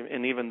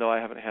and even though I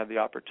haven't had the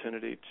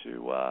opportunity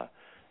to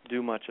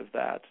do much of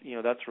that,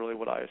 that's really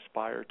what I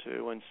aspire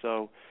to. And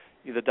so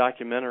the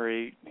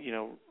documentary,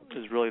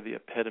 is really the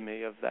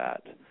epitome of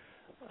that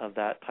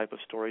type of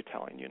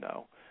storytelling,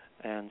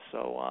 And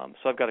so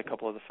I've got a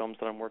couple of the films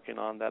that I'm working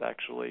on that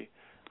actually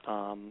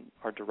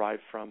are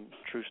derived from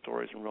true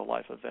stories and real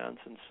life events.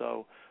 And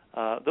so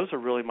those are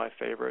really my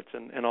favorites.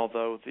 And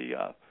although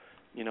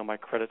my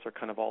credits are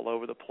kind of all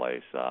over the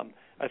place,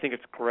 I think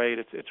it's great.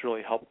 It's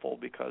really helpful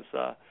because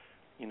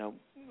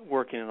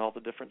working in all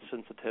the different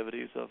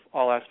sensitivities of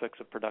all aspects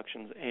of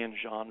productions and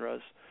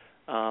genres,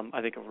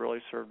 I think have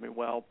really served me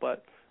well.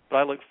 But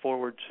I look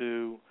forward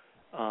to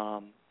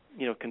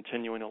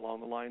continuing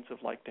along the lines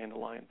of like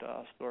Dandelion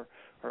Dust or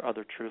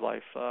other true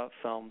life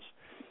films.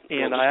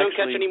 And well, don't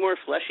catch any more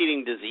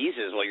flesh-eating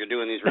diseases while you're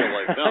doing these real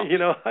life films.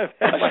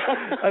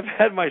 I've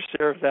had my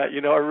share of that.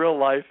 Our real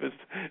life is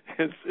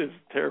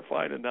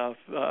terrifying enough.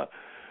 So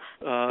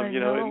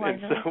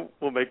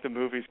we'll make the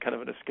movies kind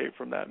of an escape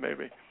from that,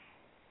 maybe.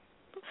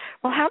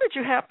 Well, how did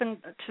you happen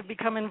to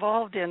become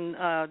involved in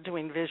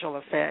doing visual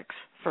effects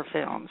for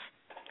films?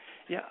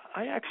 Yeah,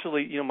 I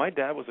actually, my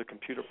dad was a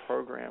computer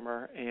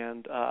programmer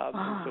and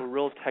so a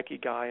real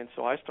techie guy, and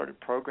so I started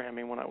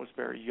programming when I was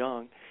very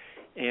young.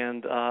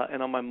 And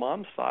on my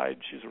mom's side,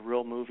 she's a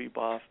real movie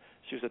buff.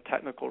 She was a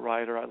technical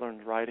writer. I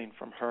learned writing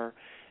from her,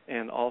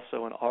 and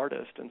also an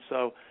artist. And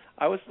so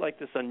I was like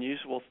this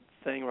unusual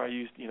thing where I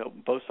used,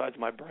 both sides of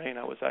my brain.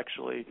 I was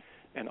actually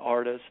an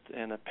artist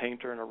and a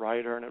painter and a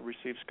writer, and I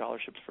received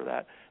scholarships for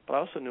that. But I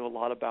also knew a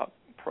lot about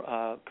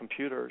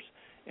computers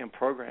and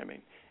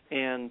programming.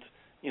 And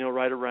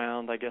right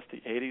around, I guess,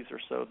 the 80s or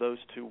so, those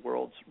two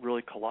worlds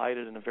really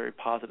collided in a very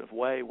positive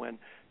way when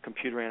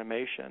computer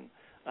animation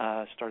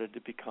started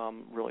to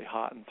become really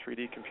hot in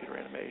 3D computer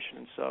animation.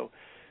 And so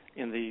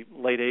in the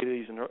late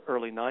 80s and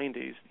early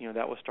 90s,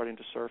 that was starting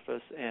to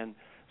surface. And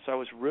so I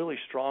was really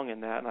strong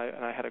in that,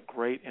 and I had a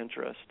great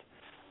interest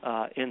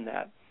in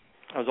that.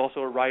 I was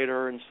also a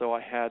writer, and so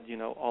I had,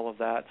 all of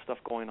that stuff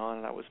going on,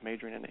 and I was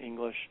majoring in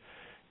English,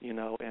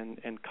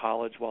 in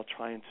college while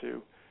trying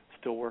to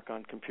still work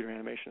on computer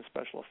animation and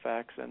special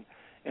effects.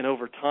 And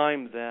over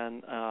time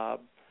then,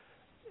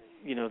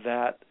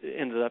 that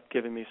ended up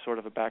giving me sort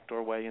of a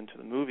backdoor way into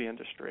the movie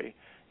industry,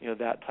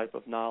 that type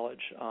of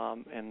knowledge.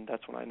 And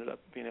that's when I ended up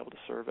being able to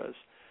serve as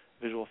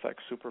visual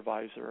effects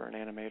supervisor and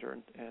animator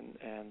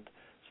and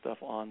stuff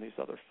on these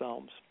other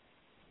films.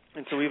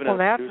 And so even at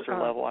the producer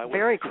level, I was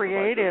very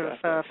creative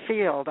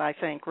field, I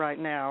think, right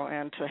now.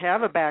 And to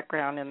have a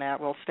background in that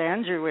will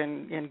stand you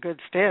in good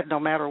stead no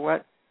matter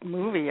what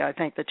movie I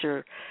think that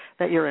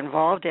you're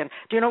involved in.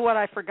 Do you know what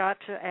I forgot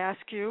to ask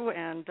you?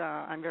 And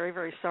I'm very,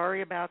 very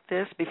sorry about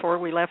this. Before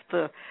we left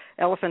the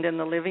elephant in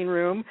the living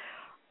room,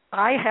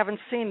 I haven't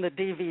seen the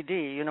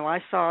DVD. I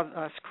saw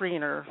a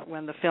screener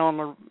when the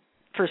film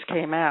first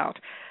came out.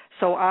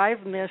 So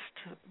I've missed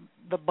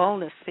the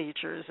bonus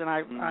features, and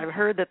I've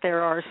heard that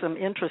there are some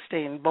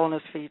interesting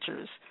bonus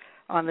features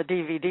on the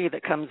DVD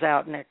that comes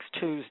out next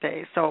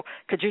Tuesday. So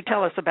could you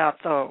tell us about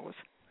those?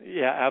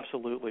 Yeah,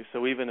 absolutely.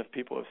 So even if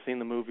people have seen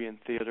the movie in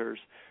theaters,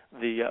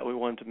 we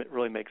wanted to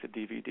really make the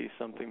DVD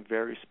something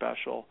very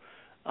special.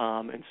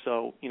 And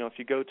so, if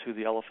you go to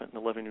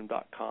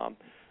theelephantinthelivingroom.com,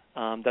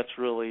 that's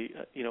really,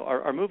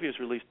 our movie is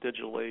released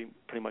digitally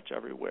pretty much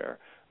everywhere,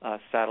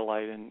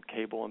 satellite and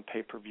cable and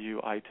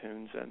pay-per-view,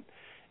 iTunes,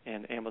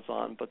 and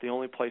Amazon, but the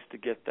only place to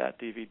get that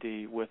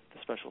DVD with the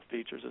special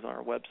features is on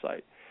our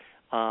website.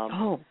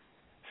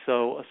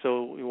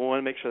 So we want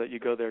to make sure that you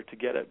go there to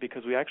get it,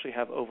 because we actually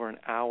have over an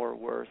hour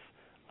worth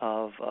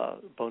of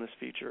bonus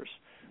features.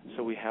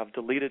 So we have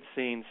deleted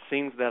scenes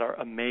that are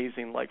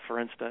amazing, like, for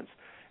instance,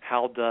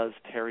 how does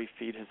Terry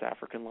feed his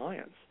African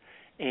lions?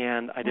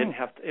 And I didn't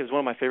have to, it was one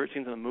of my favorite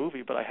scenes in the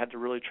movie, but I had to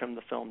really trim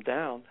the film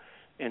down,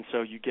 and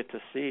so you get to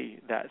see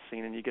that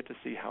scene, and you get to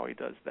see how he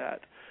does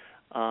that.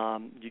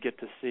 You get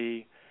to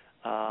see,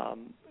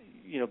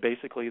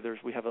 basically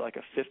we have like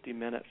a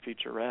 50-minute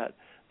featurette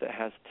that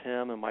has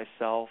Tim and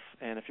myself,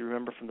 and if you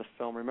remember from the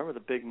film, remember the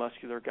big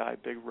muscular guy,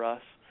 Big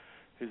Russ,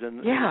 who's in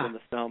the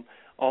film?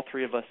 All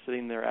three of us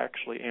sitting there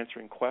actually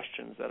answering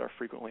questions that are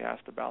frequently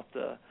asked about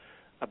the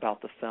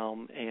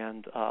film,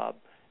 and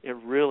it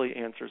really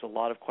answers a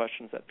lot of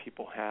questions that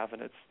people have,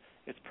 and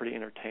it's pretty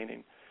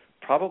entertaining.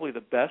 Probably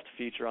the best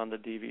feature on the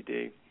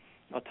DVD,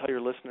 I'll tell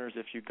your listeners,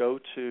 if you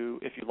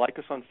like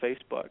us on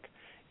Facebook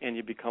and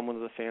you become one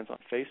of the fans on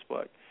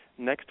Facebook,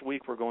 next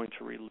week we're going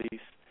to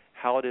release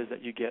how it is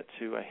that you get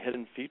to a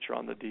hidden feature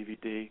on the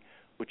DVD,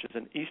 which is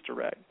an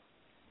Easter egg.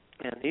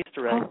 And an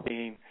Easter egg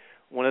being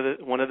one of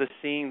the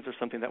scenes or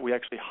something that we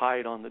actually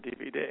hide on the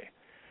DVD.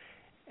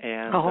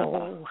 And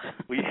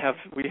we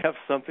have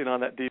something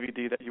on that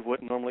DVD that you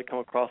wouldn't normally come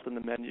across in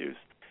the menus,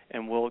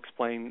 and we'll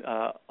explain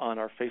on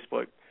our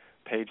Facebook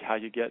page how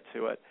you get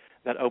to it.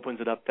 That opens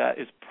it up. That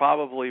is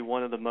probably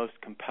one of the most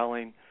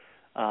compelling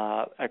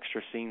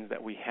extra scenes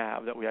that we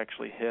have that we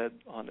actually hid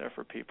on there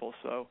for people.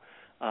 So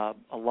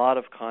a lot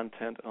of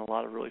content and a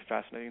lot of really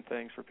fascinating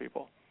things for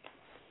people.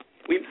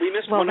 We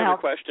missed one other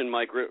question,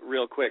 Mike,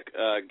 real quick,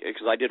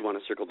 because I did want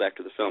to circle back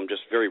to the film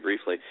just very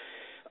briefly.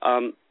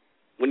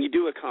 When you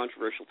do a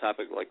controversial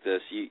topic like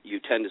this, you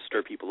tend to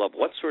stir people up.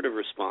 What sort of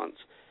response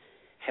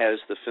has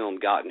the film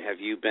gotten?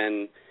 Have you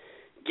been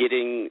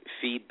getting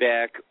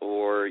feedback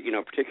or,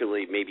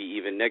 particularly maybe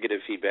even negative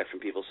feedback from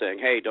people saying,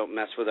 hey, don't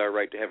mess with our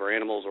right to have our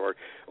animals,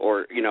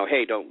 or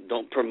hey,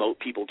 don't promote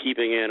people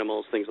keeping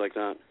animals, things like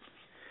that?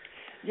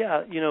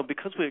 Yeah,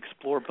 because we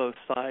explore both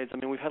sides,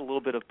 we've had a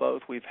little bit of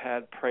both. We've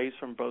had praise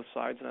from both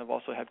sides, and I've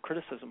also had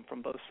criticism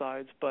from both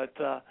sides. But,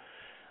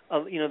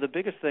 the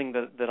biggest thing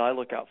that I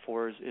look out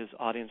for is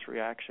audience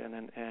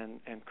reaction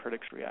and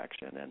critics'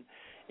 reaction.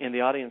 And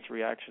the audience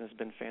reaction has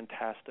been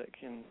fantastic.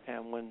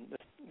 And when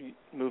this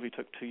movie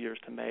took 2 years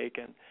to make,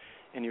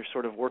 and you're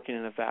sort of working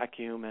in a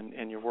vacuum,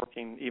 and you're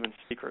working even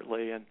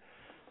secretly, and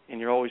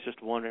you're always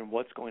just wondering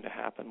what's going to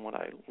happen when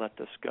I let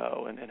this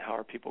go, and how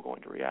are people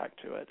going to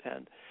react to it.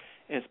 And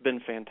it's been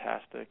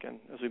fantastic. And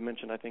as we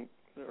mentioned, I think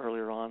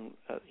earlier on,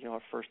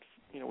 our first,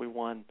 we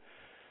won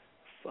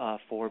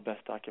 4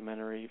 Best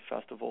Documentary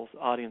festivals.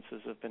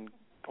 Audiences have been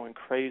going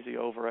crazy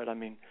over it.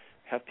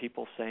 Have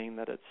people saying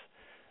that it's,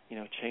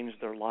 changed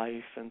their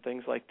life and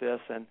things like this.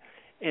 And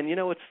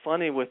it's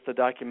funny with the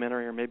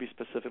documentary, or maybe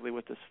specifically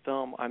with this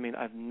film,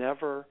 I've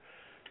never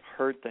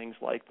heard things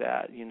like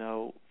that,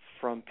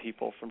 from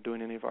people from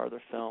doing any of our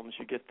other films.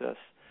 You get this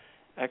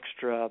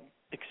extra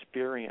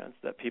experience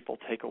that people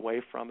take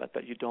away from it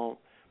that you don't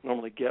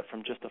normally get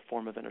from just a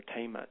form of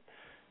entertainment.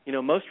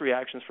 Most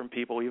reactions from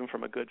people, even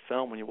from a good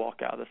film, when you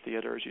walk out of the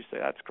theater, is you say,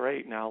 that's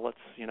great, now let's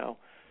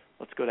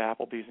go to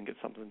Applebee's and get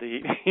something to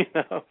eat,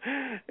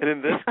 And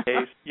in this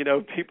case,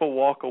 people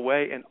walk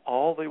away and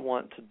all they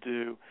want to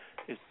do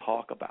is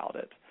talk about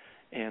it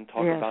and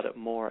talk about it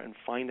more and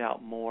find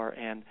out more,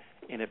 and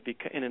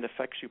it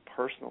affects you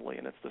personally,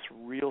 and it's this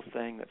real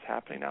thing that's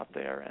happening out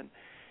there,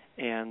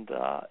 and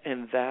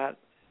that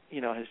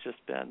has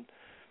just been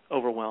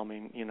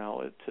overwhelming,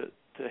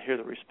 to hear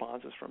the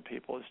responses from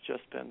people. It's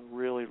just been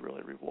really,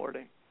 really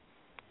rewarding.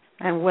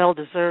 And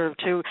well-deserved,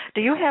 too.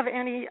 Do you have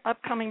any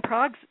upcoming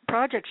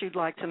projects you'd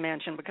like to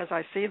mention? Because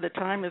I see the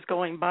time is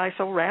going by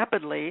so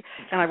rapidly,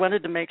 and I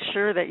wanted to make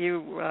sure that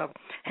you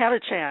had a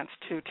chance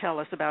to tell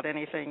us about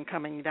anything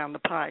coming down the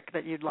pike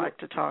that you'd like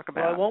to talk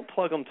about. Well, I won't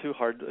plug them too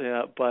hard,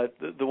 but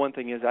the one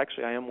thing is,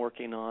 actually, I am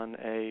working on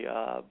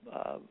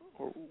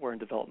we're in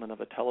development of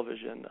a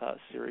television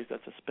series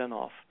that's a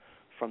spinoff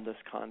from this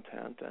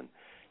content. And,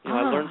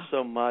 I learned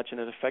so much, and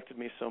it affected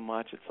me so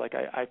much. It's like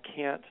I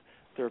can't.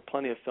 There are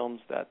plenty of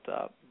films that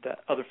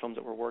other films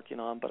that we're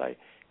working on, but I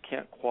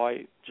can't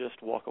quite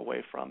just walk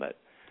away from it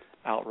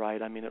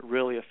outright. It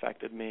really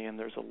affected me, and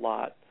there's a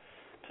lot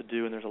to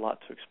do, and there's a lot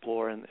to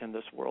explore in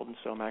this world. And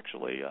so I'm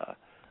actually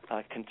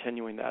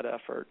continuing that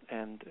effort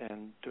and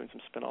doing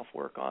some spin-off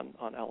work on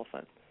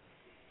Elephant.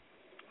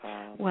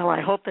 Well,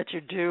 I hope that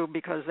you do,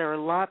 because there are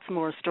lots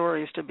more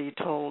stories to be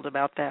told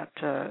about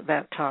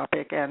that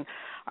topic. And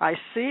I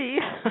see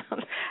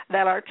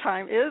that our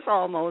time is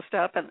almost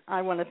up, and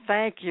I want to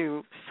thank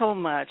you so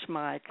much,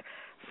 Mike,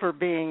 for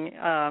being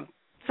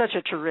such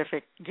a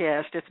terrific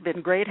guest. It's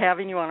been great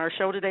having you on our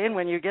show today, and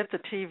when you get the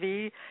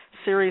TV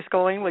series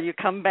going, will you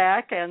come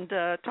back and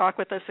talk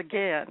with us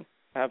again?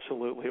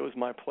 Absolutely. It was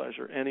my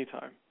pleasure.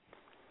 Anytime.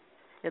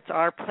 It's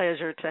our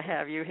pleasure to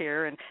have you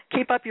here, and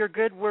keep up your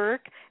good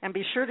work, and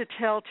be sure to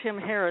tell Tim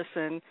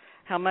Harrison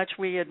how much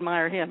we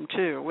admire him,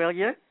 too, will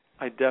you?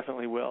 I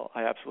definitely will.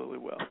 I absolutely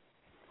will.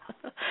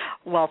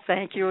 Well,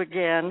 thank you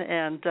again,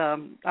 and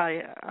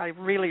I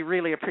really,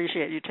 really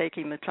appreciate you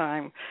taking the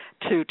time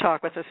to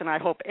talk with us, and I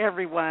hope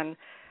everyone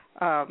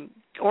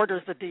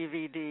orders the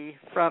DVD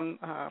from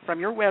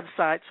your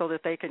website so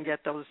that they can get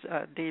those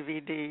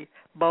DVD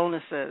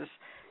bonuses.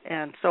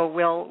 And so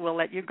we'll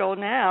let you go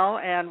now,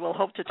 and we'll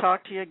hope to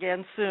talk to you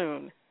again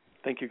soon.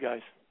 Thank you,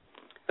 guys.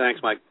 Thanks,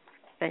 Mike.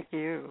 Thank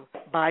you.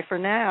 Bye for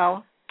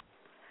now.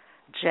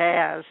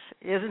 Jazz.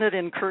 Isn't it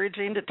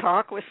encouraging to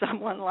talk with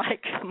someone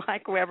like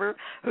Mike Weber,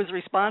 who's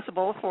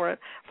responsible for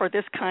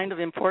this kind of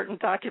important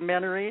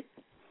documentary?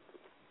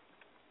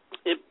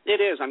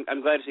 It is.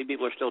 I'm glad to see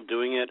people are still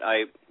doing it.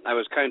 I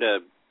was kind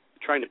of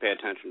trying to pay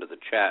attention to the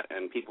chat,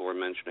 and people were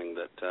mentioning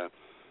that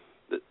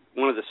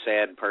one of the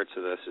sad parts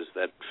of this is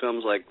that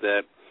films like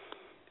that,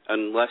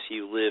 unless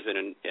you live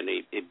in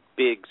a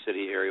big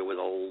city area with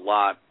a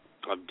lot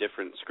of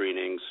different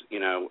screenings,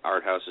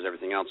 art houses,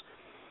 everything else,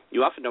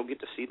 you often don't get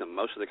to see them.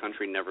 Most of the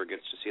country never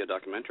gets to see a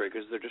documentary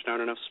because there just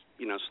aren't enough,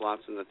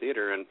 slots in the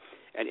theater, and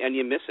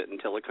you miss it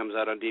until it comes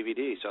out on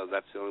DVD. So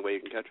that's the only way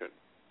you can catch it.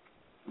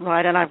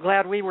 Right, and I'm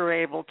glad we were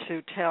able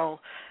to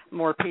tell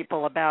more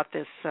people about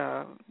this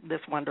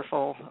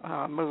wonderful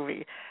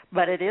movie.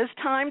 But it is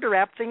time to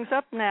wrap things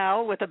up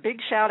now with a big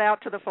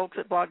shout-out to the folks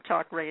at Blog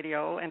Talk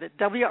Radio and at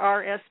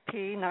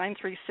WRSP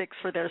 936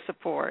 for their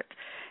support,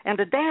 and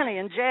to Danny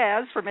and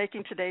Jazz for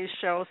making today's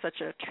show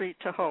such a treat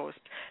to host.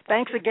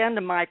 Thanks again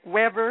to Mike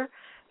Weber,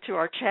 to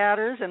our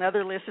chatters and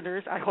other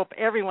listeners. I hope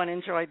everyone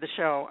enjoyed the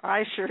show.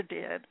 I sure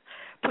did.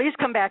 Please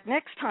come back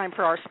next time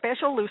for our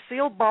special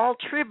Lucille Ball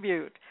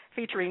tribute,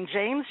 featuring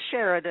James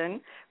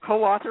Sheridan,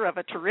 co-author of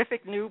a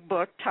terrific new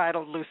book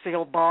titled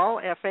Lucille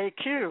Ball,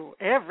 FAQ,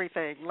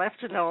 Everything Left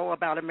to Know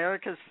About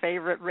America's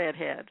Favorite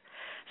Redhead.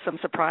 Some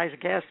surprise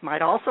guests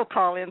might also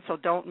call in, so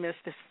don't miss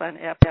this fun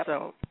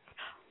episode.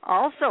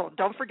 Also,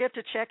 don't forget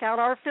to check out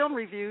our film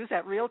reviews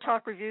at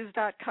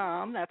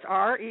realtalkreviews.com. That's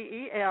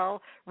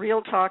REEL,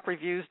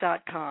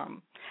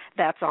 realtalkreviews.com.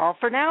 That's all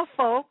for now,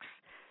 folks.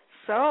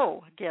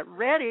 So, get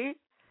ready.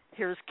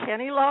 Here's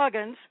Kenny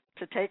Loggins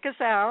to take us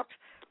out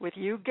with,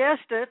 you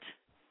guessed it,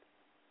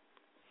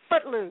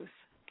 Footloose.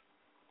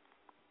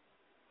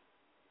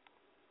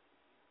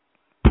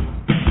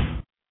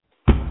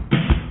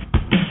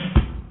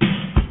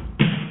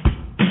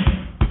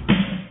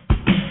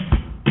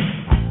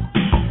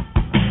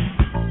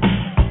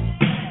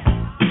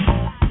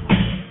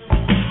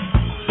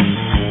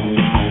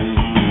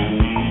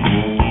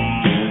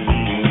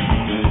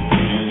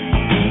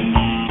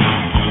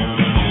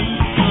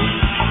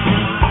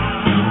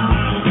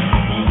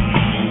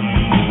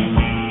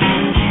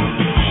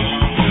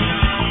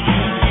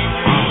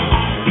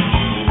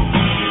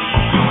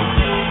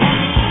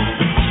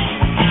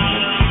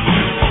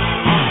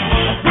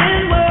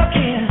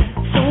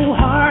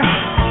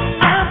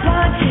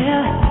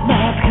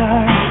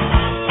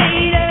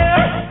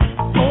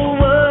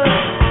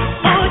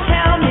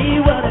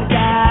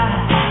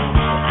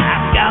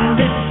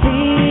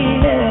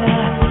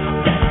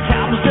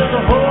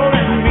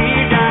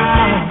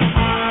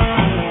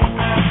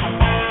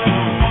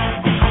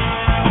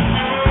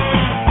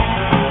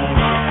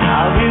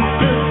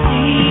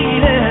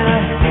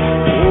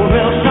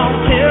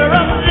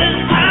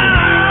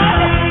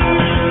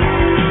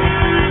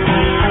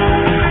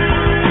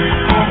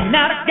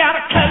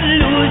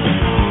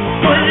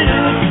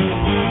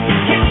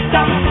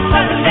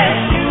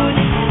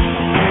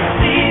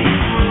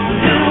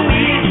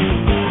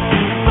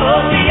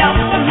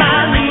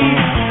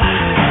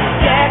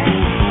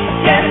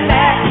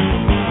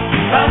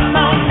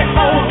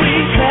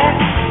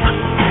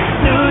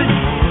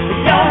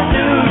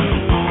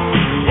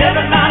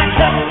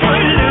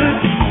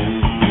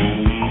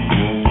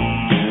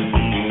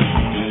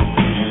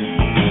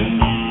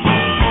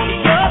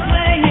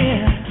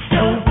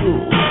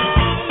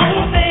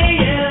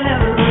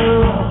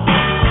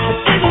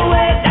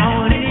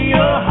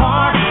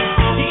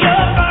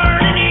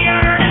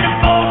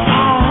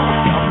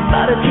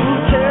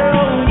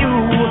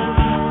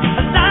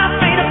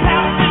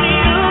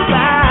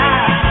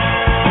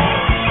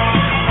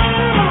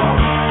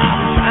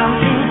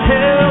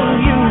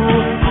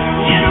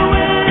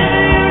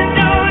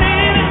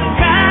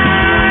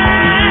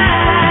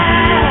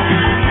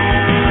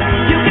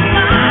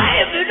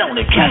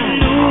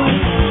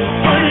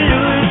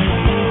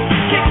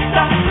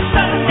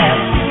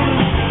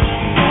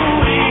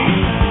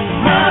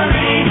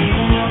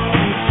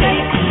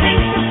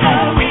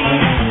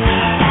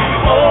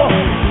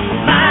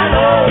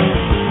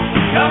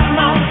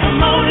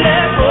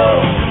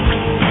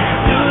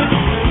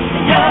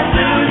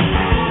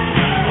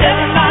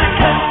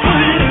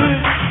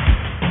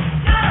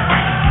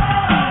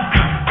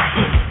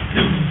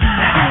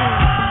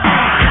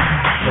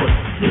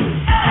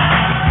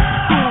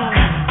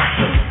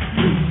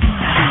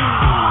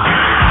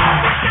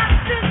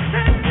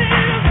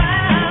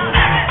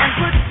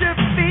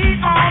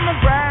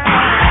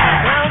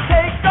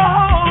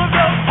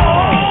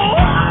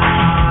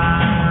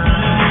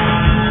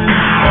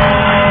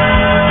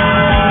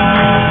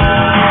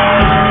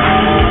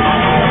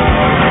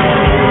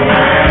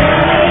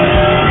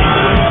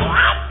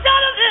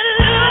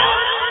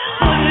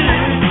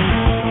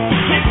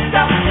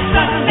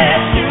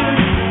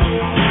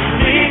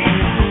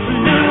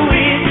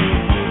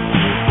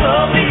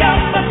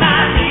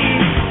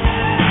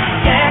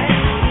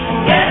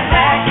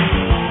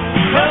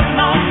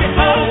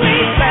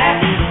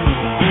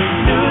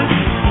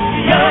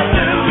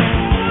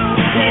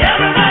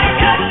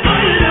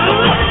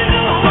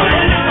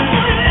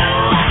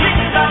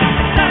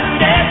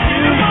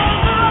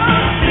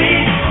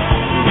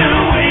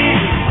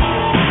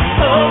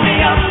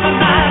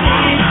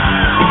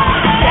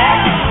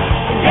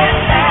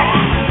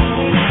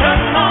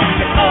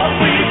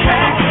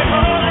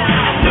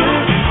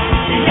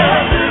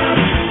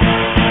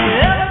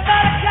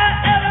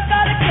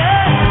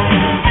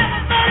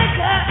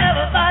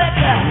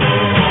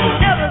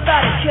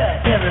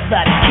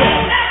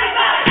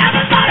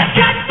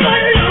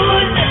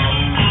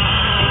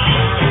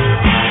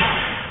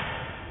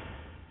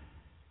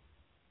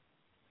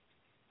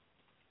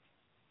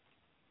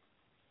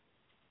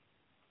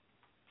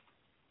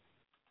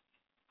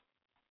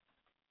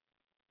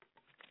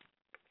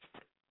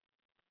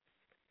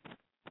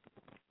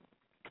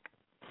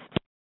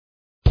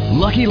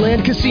 Lucky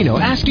Land Casino,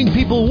 asking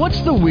people,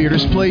 what's the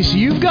weirdest place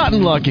you've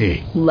gotten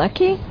lucky?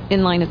 Lucky?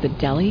 In line at the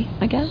deli,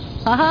 I guess?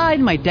 Aha,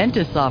 in my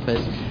dentist's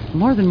office.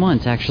 More than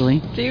once,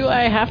 actually. Do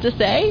I have to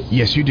say?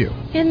 Yes, you do.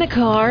 In the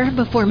car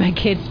before my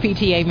kids'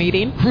 PTA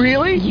meeting.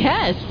 Really?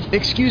 Yes.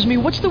 Excuse me,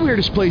 what's the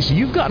weirdest place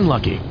you've gotten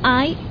lucky?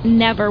 I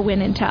never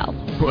win and tell.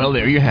 Well,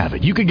 there you have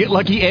it. You can get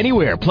lucky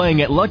anywhere,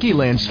 playing at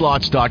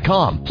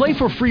LuckyLandSlots.com. Play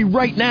for free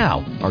right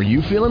now. Are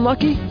you feeling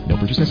lucky? No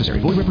purchase necessary.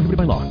 Void where prohibited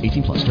by law.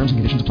 18+. Terms and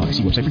conditions apply.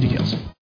 See website for details.